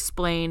this would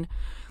explain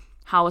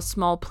how a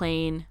small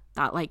plane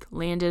that like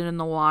landed in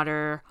the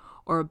water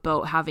or a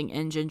boat having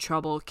engine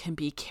trouble can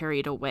be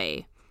carried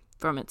away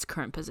from its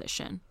current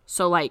position.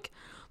 So like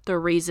the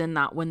reason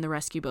that when the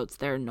rescue boat's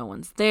there, no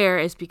one's there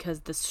is because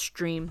the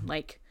stream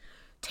like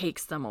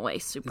takes them away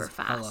super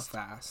fast. Hella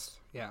fast.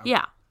 Yeah.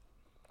 Yeah.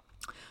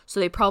 So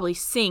they probably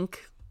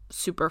sink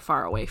super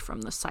far away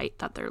from the site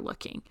that they're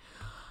looking.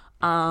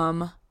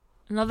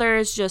 Another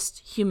is just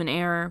human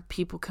error.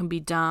 People can be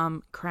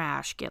dumb,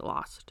 crash, get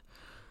lost.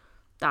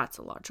 That's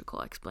a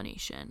logical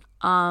explanation.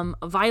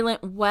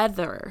 Violent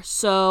weather.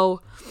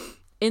 So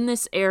in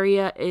this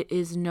area, it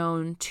is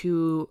known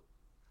to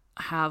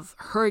have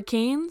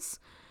hurricanes.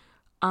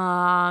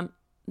 The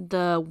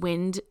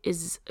wind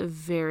is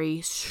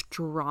very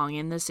strong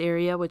in this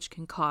area, which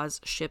can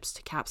cause ships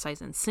to capsize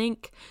and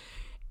sink.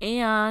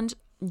 And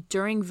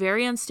during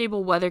very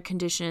unstable weather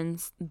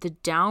conditions, the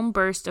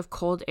downburst of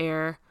cold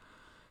air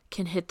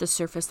can hit the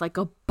surface like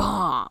a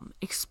bomb,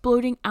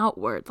 exploding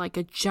outward like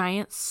a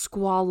giant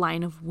squall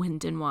line of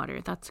wind and water.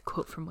 That's a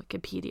quote from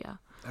Wikipedia.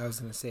 I was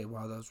going to say,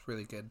 wow, that was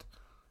really good.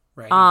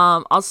 Right.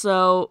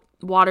 Also,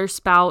 water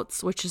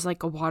spouts, which is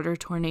like a water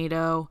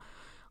tornado,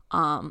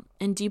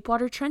 and deep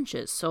water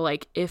trenches. So,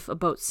 like, if a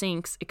boat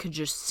sinks, it could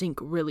just sink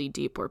really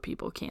deep where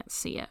people can't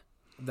see it.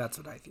 That's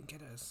what I think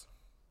it is.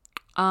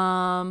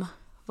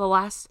 The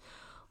last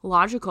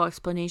logical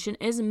explanation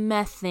is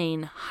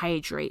methane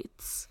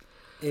hydrates.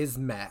 Is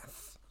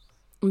meth.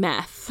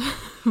 Meth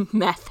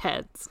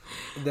heads.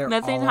 They're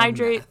methane all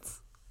hydrates.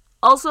 Meth.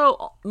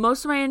 Also,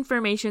 most of my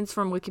information's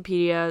from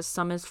Wikipedia.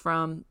 Some is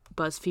from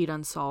BuzzFeed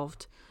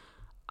Unsolved.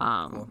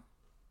 Cool.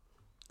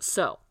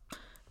 So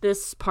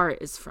this part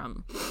is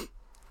from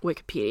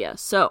Wikipedia.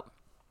 So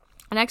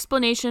an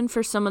explanation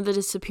for some of the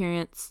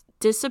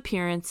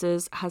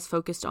disappearances has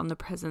focused on the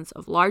presence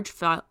of large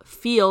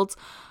fields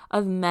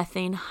of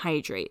methane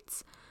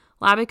hydrates.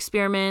 Lab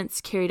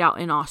experiments carried out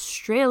in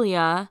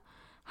Australia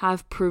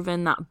have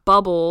proven that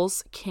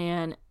bubbles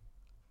can,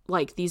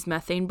 like these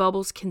methane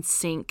bubbles, can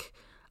sink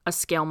a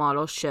scale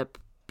model ship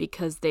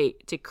because they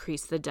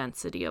decrease the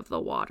density of the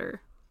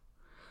water.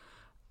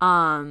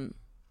 And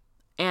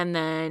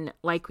then,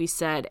 like we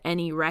said,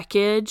 any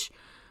wreckage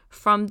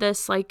from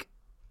this, like,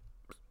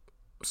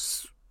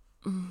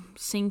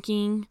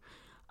 sinking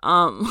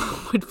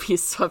would be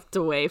swept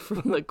away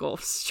from the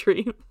Gulf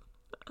Stream.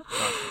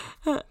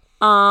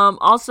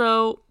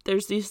 Also,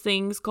 there's these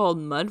things called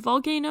mud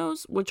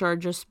volcanoes, which are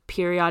just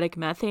periodic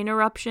methane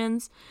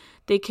eruptions.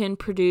 They can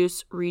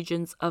produce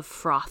regions of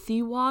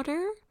frothy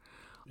water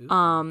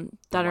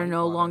that are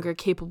no longer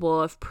capable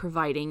of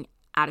providing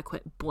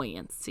adequate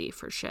buoyancy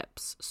for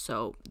ships.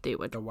 So they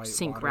would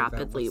sink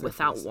rapidly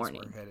without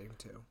warning.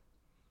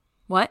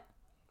 What?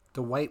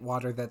 The white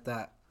water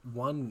that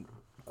one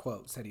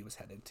quote said he was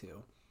headed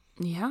to.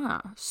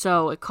 Yeah.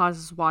 So it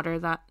causes water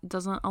that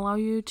doesn't allow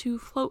you to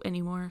float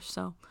anymore.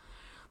 So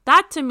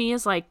that to me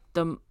is like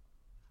the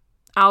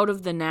out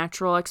of the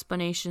natural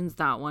explanations.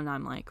 That one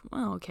I'm like,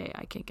 well, okay,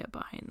 I can get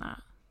behind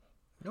that.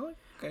 Really?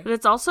 Okay. But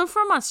it's also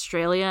from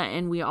Australia,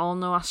 and we all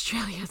know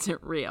Australia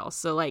isn't real.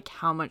 So like,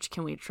 how much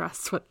can we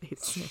trust what they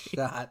say?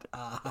 Shut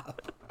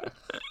up.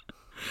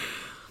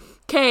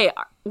 Okay,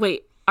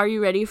 wait. Are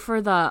you ready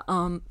for the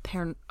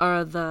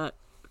the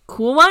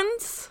cool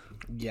ones?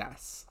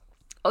 Yes.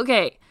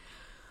 Okay.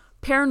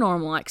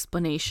 Paranormal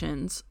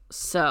explanations.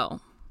 So,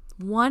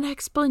 one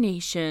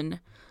explanation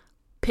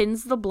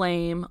pins the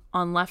blame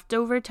on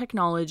leftover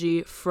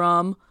technology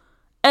from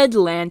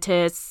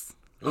Atlantis.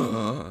 So,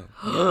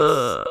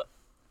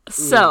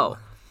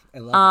 I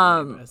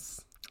love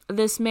Atlantis.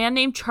 This man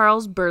named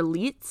Charles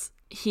Berlitz,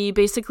 he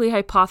basically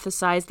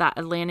hypothesized that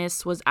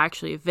Atlantis was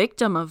actually a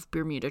victim of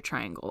Bermuda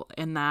Triangle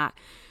and that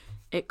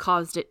it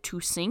caused it to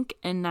sink,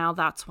 and now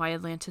that's why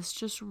Atlantis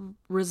just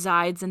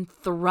resides and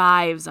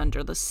thrives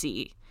under the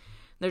sea.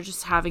 They're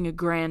just having a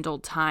grand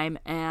old time,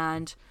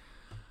 and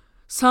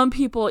some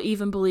people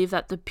even believe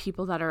that the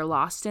people that are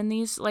lost in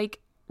these,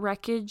 like,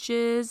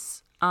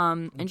 wreckages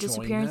and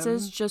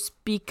disappearances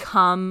just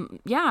become,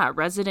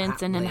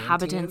 residents and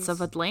inhabitants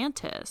of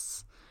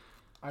Atlantis.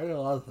 I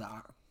love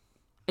that.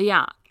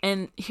 Yeah,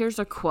 and here's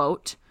a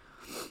quote.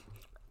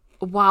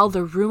 While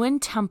the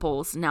ruined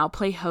temples now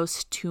play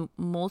host to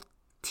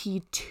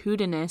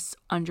multitudinous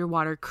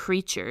underwater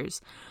creatures,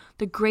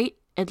 the great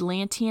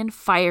Atlantean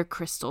fire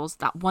crystals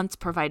that once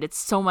provided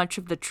so much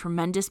of the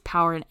tremendous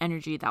power and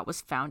energy that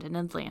was found in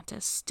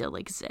Atlantis still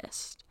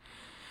exist.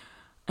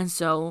 And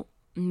so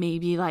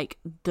maybe like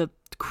the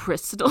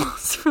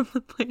crystals from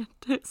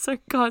Atlantis are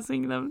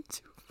causing them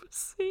to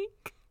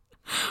sink.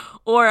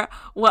 Or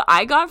what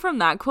I got from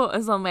that quote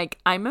is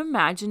I'm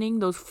imagining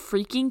those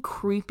freaking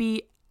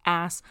creepy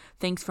ass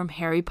things from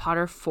Harry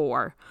Potter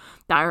 4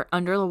 that are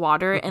under the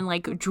water and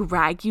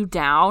drag you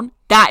down.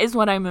 That is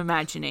what I'm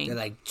imagining. They're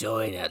like,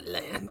 join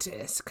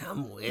Atlantis,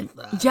 come with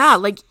us. Yeah,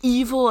 like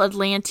evil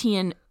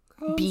Atlantean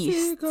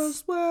beasts.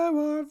 Us where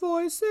our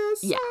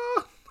voices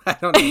are. I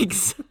don't know.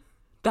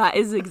 That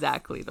is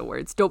exactly the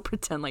words. Don't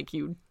pretend like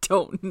you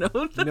don't know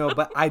them. No,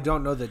 but I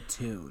don't know the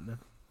tune.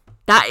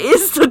 That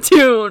is the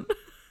tune.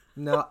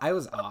 No, I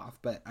was off,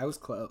 but I was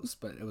close,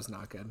 but it was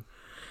not good.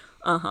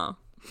 Uh-huh.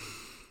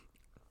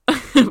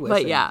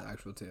 But yeah. The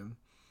actual tune.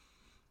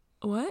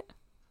 What?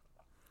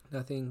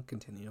 Nothing.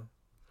 Continue.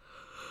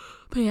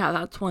 But yeah,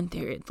 that's one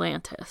theory.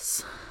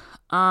 Atlantis.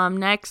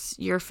 Next,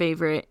 your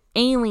favorite,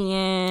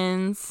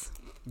 aliens.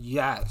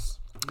 Yes.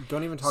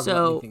 Don't even talk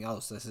about anything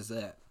else. This is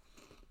it.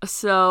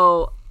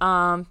 So,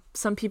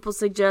 some people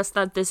suggest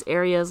that this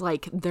area is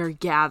like their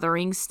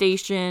gathering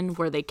station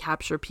where they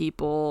capture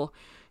people,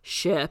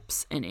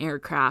 ships, and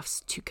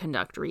aircrafts to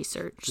conduct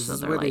research. This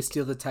is where they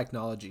steal the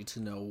technology to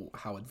know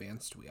how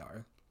advanced we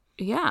are.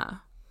 Yeah.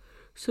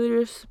 So they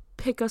just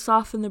pick us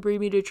off in the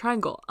Bermuda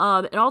Triangle.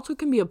 It also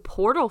can be a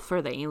portal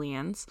for the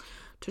aliens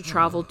to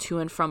travel to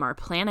and from our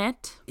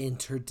planet.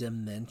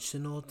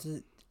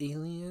 Interdimensional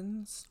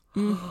aliens?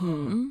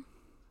 Mm-hmm.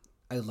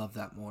 I love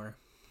that more.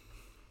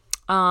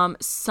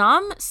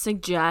 Some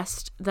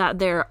suggest that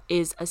there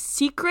is a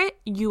secret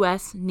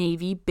U.S.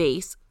 Navy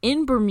base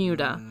in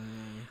Bermuda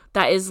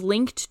that is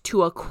linked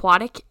to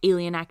aquatic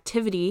alien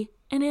activity,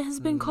 and it has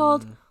been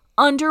called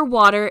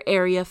Underwater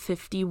Area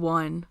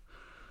 51.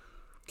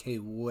 Okay,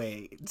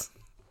 wait.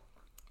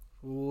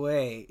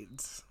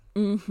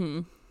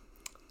 Mm-hmm.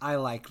 I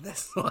like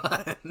this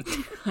one.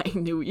 I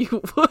knew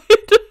you would.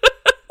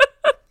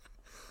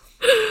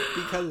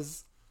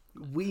 Because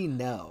we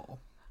know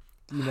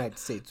the United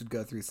States would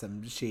go through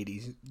some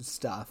shady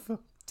stuff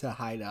to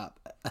hide up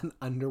an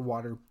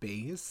underwater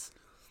base.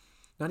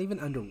 Not even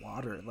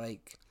underwater,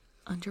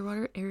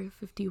 Underwater Area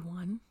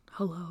 51?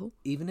 Hello?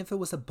 Even if it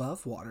was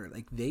above water,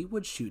 they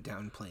would shoot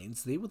down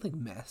planes. They would,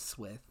 mess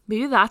with.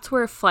 Maybe that's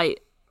where Flight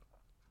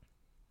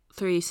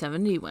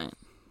 370 went.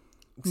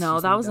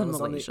 That was in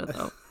Malaysia,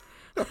 though.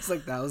 I was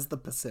like, that was the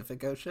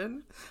Pacific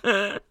Ocean?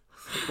 We're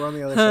on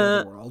the other side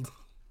of the world.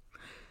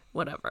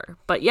 Whatever.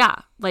 But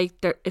yeah,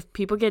 if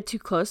people get too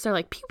close, they're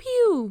like, pew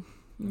pew.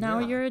 Now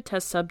you're a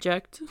test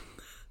subject.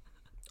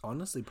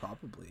 Honestly,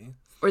 probably.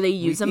 Or they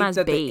use them as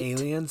bait. The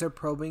aliens are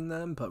probing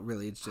them, but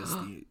really it's just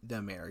the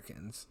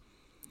Americans.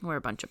 We're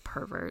a bunch of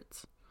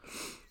perverts.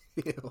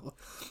 Ew.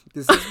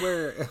 This is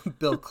where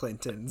Bill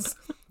Clinton's,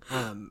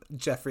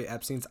 Jeffrey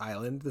Epstein's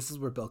island, this is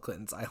where Bill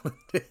Clinton's island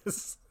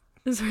is.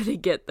 This is where they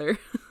get there.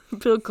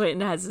 Bill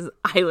Clinton has his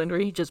island where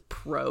he just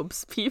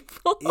probes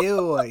people.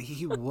 Ew,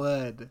 he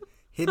would.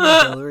 Hidden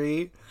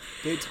Hillary,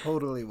 they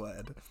totally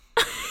would.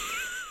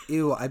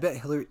 Ew, I bet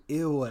Hillary.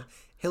 Ew,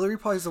 Hillary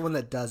probably is the one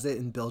that does it,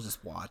 and Bill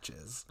just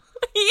watches.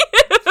 Ew.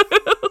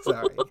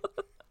 Sorry.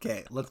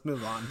 Okay, let's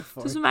move on.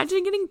 Just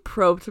imagine getting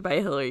probed by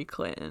Hillary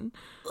Clinton.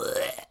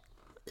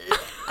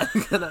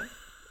 I'm gonna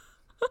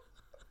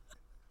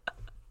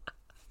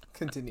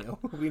continue.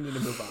 We need to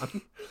move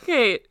on.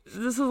 Okay, this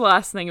is the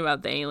last thing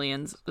about the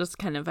aliens. Just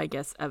kind of, I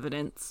guess,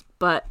 evidence.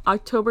 But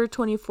October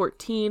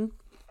 2014.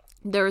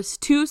 There was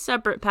 2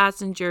 separate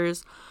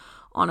passengers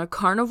on a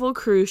Carnival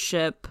cruise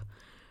ship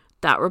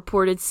that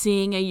reported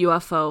seeing a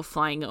UFO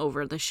flying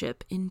over the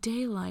ship in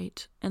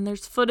daylight. And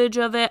there's footage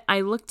of it. I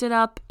looked it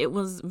up. It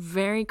was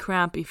very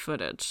crappy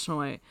footage,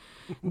 so I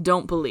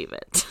don't believe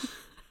it.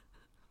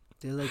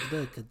 They're like,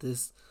 look at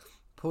this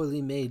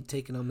poorly made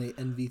taken on my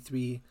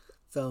NV3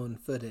 phone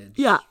footage.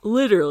 Yeah,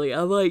 literally.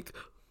 I'm like,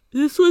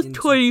 this was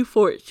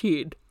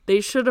 2014.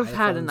 They should have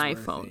had an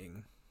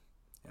iPhone.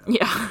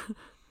 Yeah.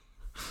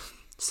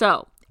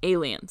 So,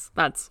 aliens.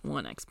 That's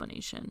one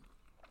explanation.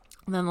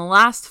 And then the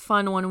last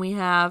fun one we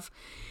have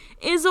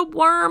is a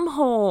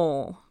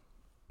wormhole.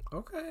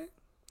 Okay.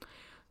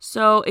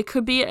 So, it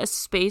could be a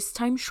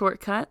space-time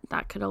shortcut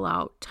that could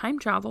allow time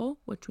travel,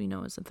 which we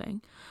know is a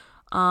thing.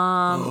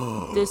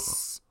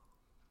 This...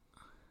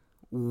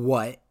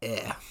 What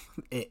if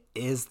it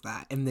is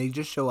that? And they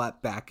just show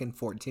up back in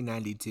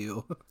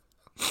 1492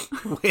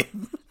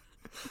 with...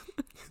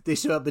 They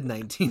show up in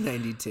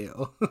 1992.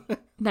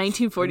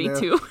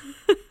 1942.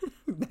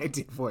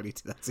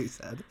 1942, that's what he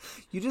said.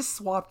 You just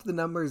swapped the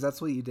numbers. That's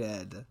what you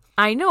did.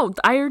 I know.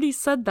 I already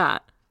said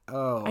that.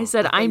 Oh. I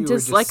said, I'm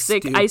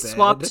dyslexic. I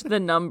swapped the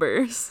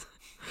numbers.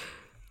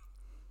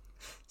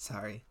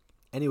 Sorry.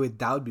 Anyway,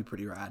 that would be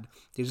pretty rad.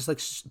 They just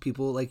like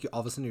people like all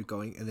of a sudden you're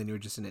going and then you're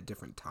just in a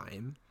different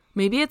time.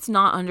 Maybe it's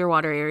not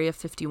Underwater Area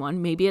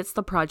 51. Maybe it's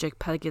the Project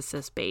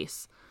Pegasus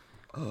base.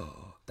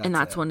 Oh,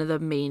 that's one of the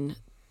main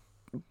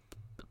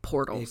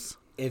portals.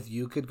 If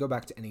you could go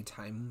back to any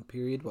time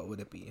period, what would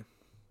it be?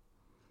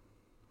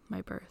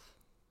 My birth.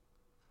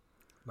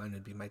 Mine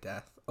would be my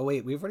death. Oh,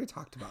 wait, we've already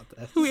talked about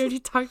this. We already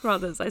talked about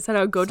this. I said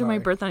I would go to my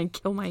birth and I'd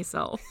kill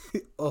myself.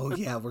 Oh,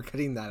 yeah, we're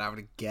cutting that out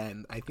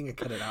again. I think I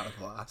cut it out of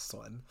the last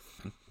one.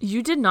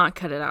 You did not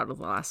cut it out of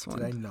the last one.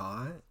 Did I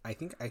not? I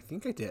think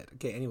I did.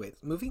 Okay, anyways,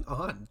 moving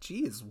on.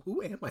 Jeez,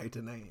 who am I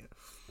tonight?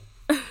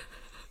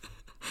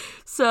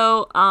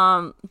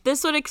 So,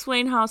 this would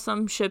explain how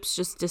some ships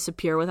just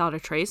disappear without a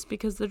trace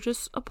because they're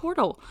just a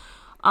portal.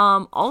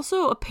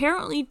 Also,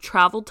 apparently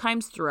travel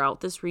times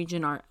throughout this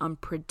region are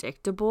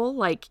unpredictable.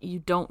 Like, you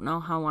don't know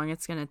how long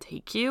it's going to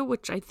take you,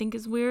 which I think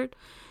is weird.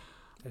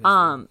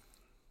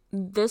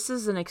 This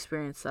is an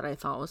experience that I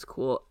thought was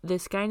cool.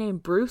 This guy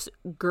named Bruce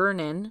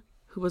Gernon,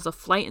 who was a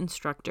flight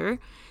instructor,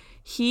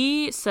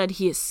 he said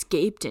he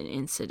escaped an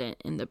incident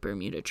in the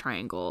Bermuda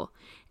Triangle,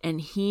 and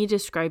he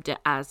described it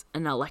as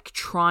an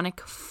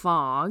electronic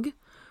fog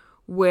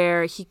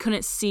where he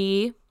couldn't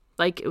see,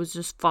 like it was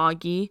just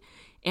foggy,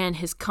 and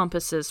his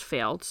compasses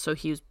failed, so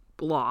he was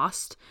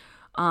lost.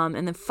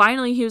 And then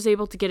finally he was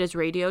able to get his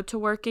radio to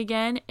work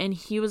again, and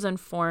he was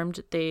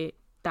informed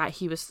that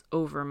he was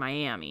over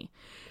Miami.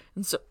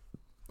 And so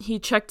he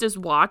checked his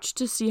watch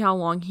to see how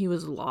long he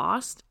was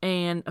lost,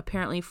 and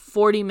apparently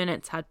 40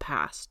 minutes had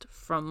passed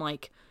from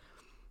like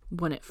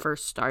when it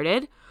first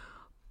started.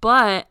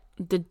 But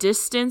the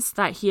distance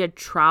that he had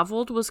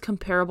traveled was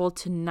comparable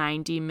to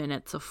 90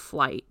 minutes of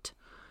flight.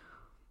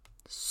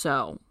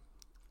 So,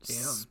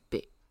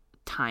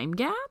 time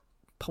gap?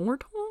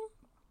 Portal?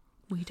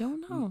 We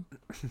don't know.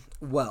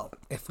 Well,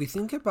 if we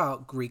think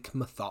about Greek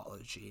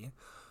mythology,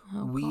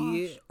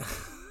 we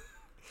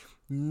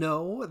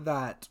know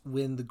that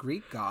when the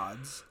Greek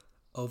gods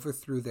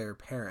overthrew their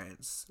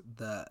parents,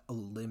 the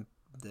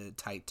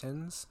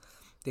Titans,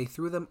 they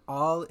threw them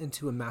all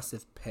into a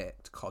massive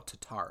pit called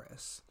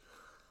Tartarus.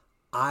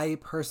 I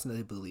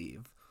personally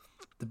believe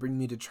the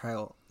Bermuda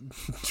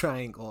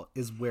Triangle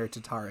is where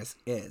Tartarus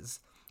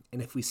is.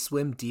 And if we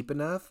swim deep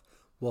enough,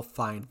 we'll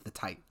find the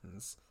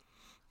Titans.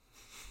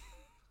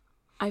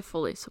 I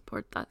fully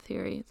support that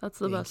theory. That's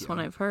the best one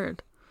I've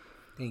heard.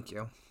 Thank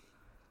you.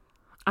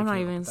 I'm not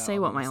even going to say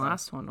what my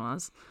last one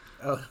was.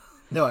 Oh,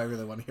 no, I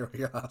really want to hear what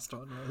your last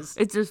one was.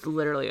 It's just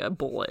literally a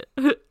bullet.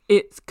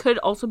 It could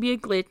also be a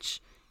glitch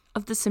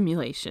of the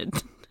simulation.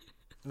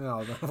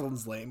 No, that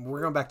one's lame.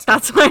 We're going back to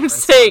That's what I'm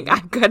saying.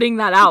 I'm cutting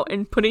that out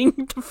and putting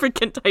the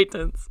freaking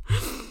Titans.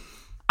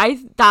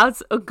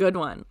 That's a good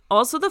one.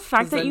 Also, the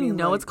fact that you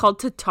know it's called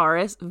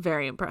Tartarus,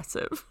 very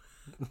impressive.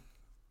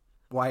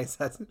 Why is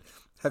that?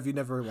 Have you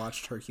never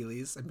watched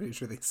Hercules? I'm pretty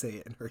sure they say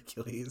it in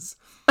Hercules.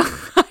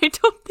 I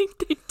don't think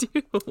they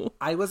do.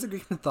 I was a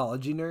Greek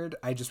mythology nerd.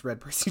 I just read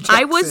Percy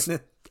Jackson.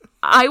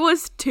 I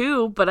was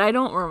too, but I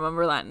don't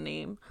remember that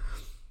name.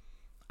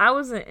 I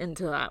wasn't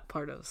into that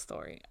part of the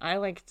story. I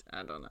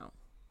don't know.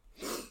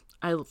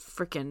 I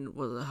freaking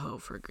was a hoe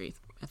for Greek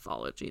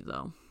mythology,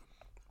 though.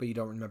 But you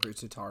don't remember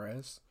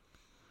Tartarus?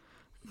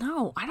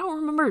 No, I don't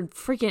remember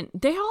freaking...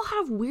 They all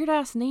have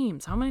weird-ass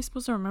names. How am I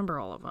supposed to remember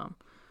all of them?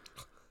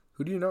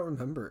 Who do you not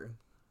remember?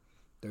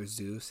 There's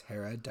Zeus,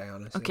 Hera,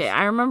 Dionysus. Okay,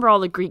 I remember all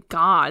the Greek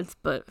gods,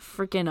 but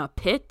freaking a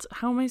pit?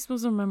 How am I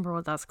supposed to remember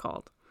what that's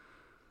called?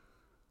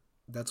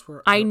 That's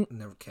where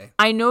okay.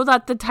 I know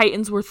that the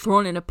Titans were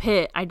thrown in a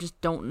pit. I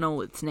just don't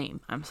know its name.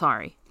 I'm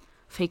sorry.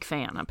 Fake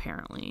fan,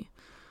 apparently.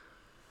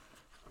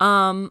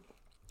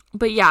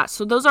 But yeah,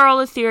 so those are all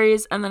the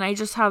theories, and then I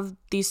just have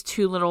these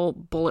two little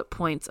bullet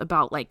points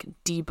about like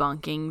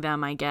debunking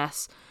them, I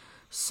guess.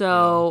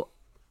 So,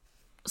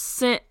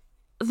 the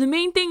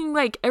main thing,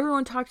 like,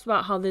 everyone talks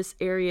about how this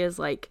area is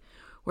like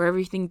where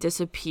everything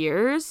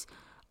disappears.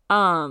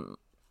 But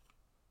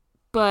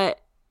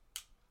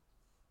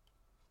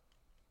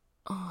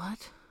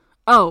what?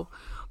 Oh,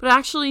 but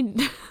actually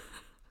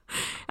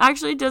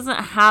doesn't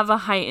have a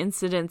high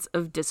incidence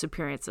of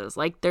disappearances.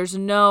 Like, there's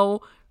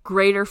no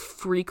greater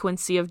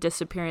frequency of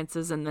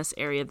disappearances in this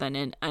area than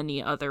in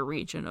any other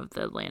region of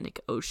the Atlantic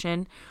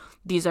Ocean.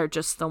 These are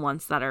just the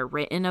ones that are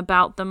written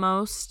about the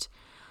most.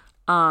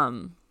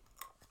 And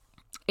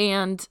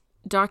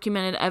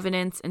documented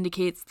evidence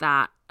indicates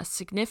that a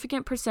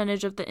significant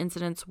percentage of the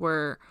incidents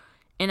were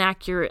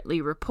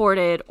inaccurately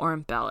reported or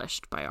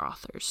embellished by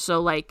authors. So,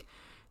 like,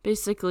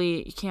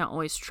 basically, you can't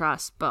always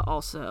trust, but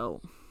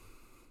also,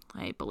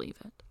 I believe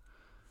it.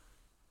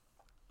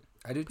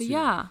 I do too.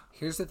 Yeah.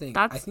 Here's the thing.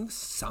 I think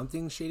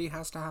something shady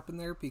has to happen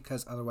there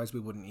because otherwise we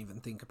wouldn't even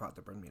think about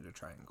the Bermuda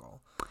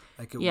Triangle.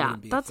 Like, it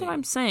wouldn't be that's what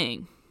I'm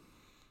saying.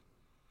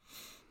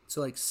 So,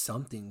 like,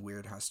 something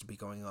weird has to be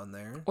going on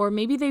there. Or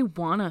maybe they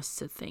want us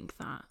to think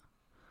that.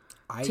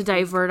 To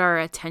divert our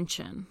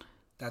attention.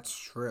 That's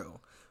true.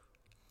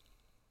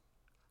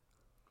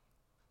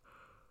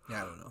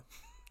 Yeah, I don't know.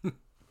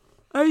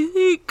 I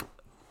think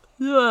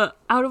Ugh.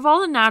 Out of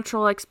all the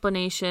natural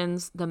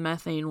explanations, the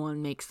methane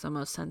one makes the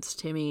most sense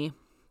to me.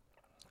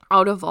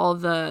 Out of all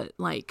the,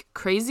 like,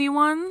 crazy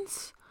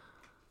ones,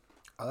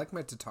 I like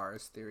my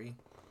Tatar's theory.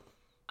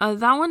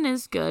 that one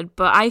is good,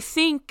 but I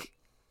think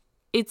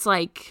it's,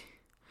 like,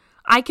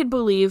 I could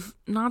believe,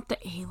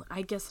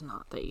 I guess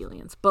not the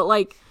aliens, but,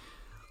 like,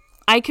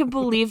 I could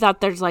believe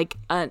that there's, like,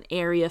 an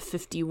Area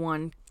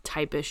 51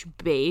 type-ish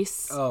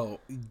base. Oh,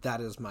 that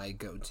is my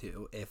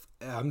go-to. If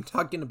I'm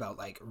talking about,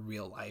 like,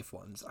 real-life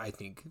ones, I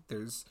think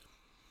there's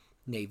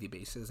Navy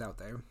bases out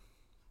there.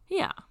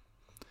 Yeah.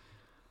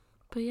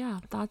 But yeah,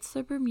 that's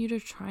the Bermuda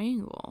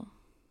Triangle.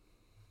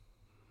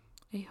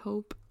 I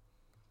hope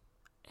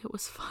it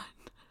was fun.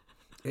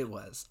 It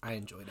was. I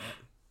enjoyed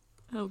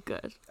it. Oh,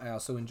 good. I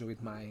also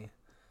enjoyed my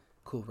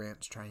Cool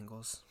Ranch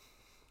triangles.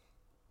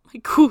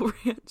 My Cool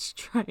Ranch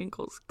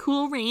triangles.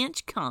 Cool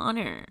Ranch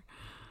Connor.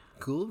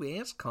 Cool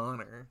Ranch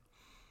Connor.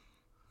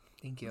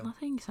 Thank you.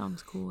 Nothing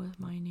sounds cool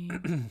with my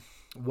name.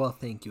 Well,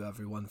 thank you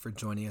everyone for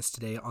joining us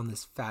today on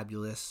this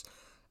fabulous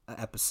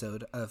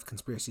episode of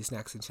Conspiracy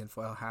Snacks and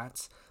Tinfoil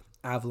Hats.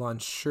 Avalon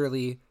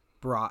surely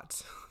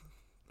brought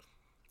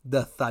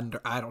the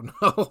thunder, I don't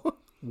know,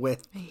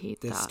 with I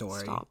hate this that.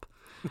 story. Stop.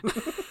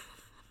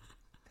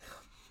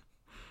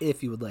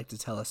 If you would like to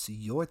tell us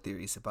your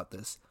theories about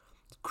this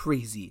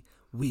crazy,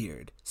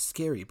 weird,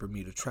 scary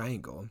Bermuda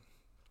Triangle,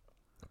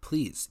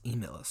 please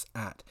email us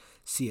at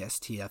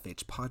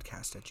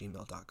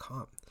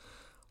cstfhpodcast@gmail.com.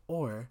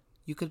 Or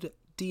you could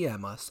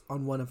DM us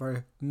on one of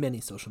our many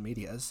social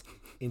medias.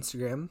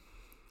 Instagram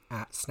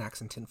at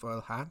Snacks and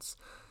Tinfoil Hats,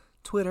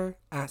 Twitter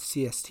at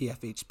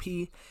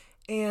CSTFHP,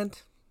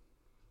 and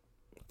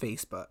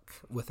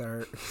Facebook with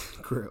our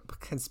group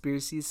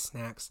Conspiracies,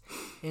 Snacks,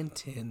 and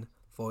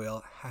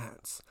Tinfoil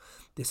Hats.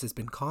 This has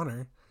been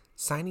Connor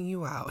signing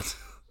you out.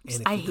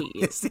 And I hate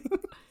you.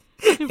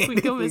 If we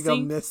go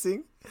missing,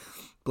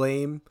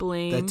 blame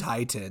the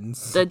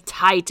Titans. The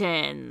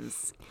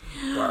Titans.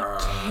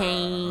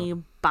 Okay,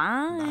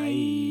 bye.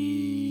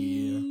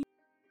 Bye.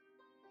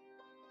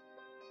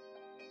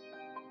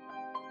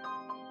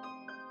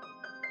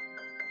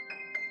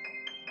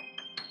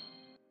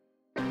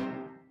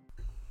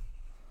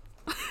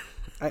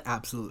 I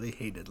absolutely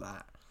hated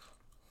that.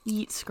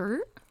 Eat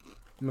skirt?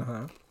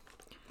 Uh-huh.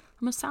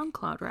 I'm a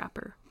SoundCloud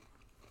rapper.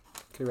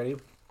 Okay, ready?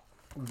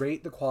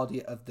 Rate the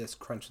quality of this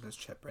crunch of this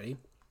chip. Ready?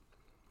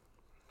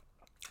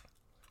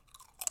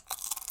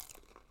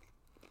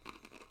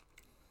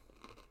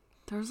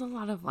 There's a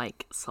lot of,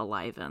 like,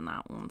 saliva in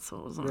that one, so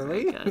it wasn't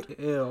Really? very good.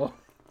 Ew.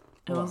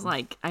 It was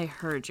like, I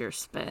heard your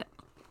spit.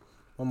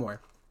 One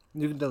more.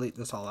 You can delete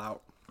this all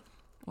out.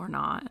 Or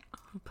not.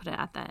 I'll put it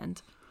at the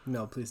end.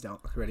 No, please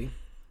don't. Ready?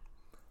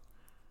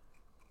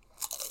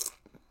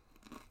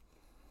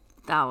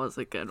 That was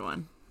a good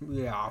one.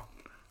 Yeah.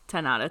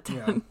 10 out of 10.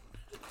 Yeah.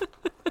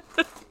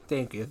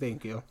 Thank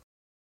you.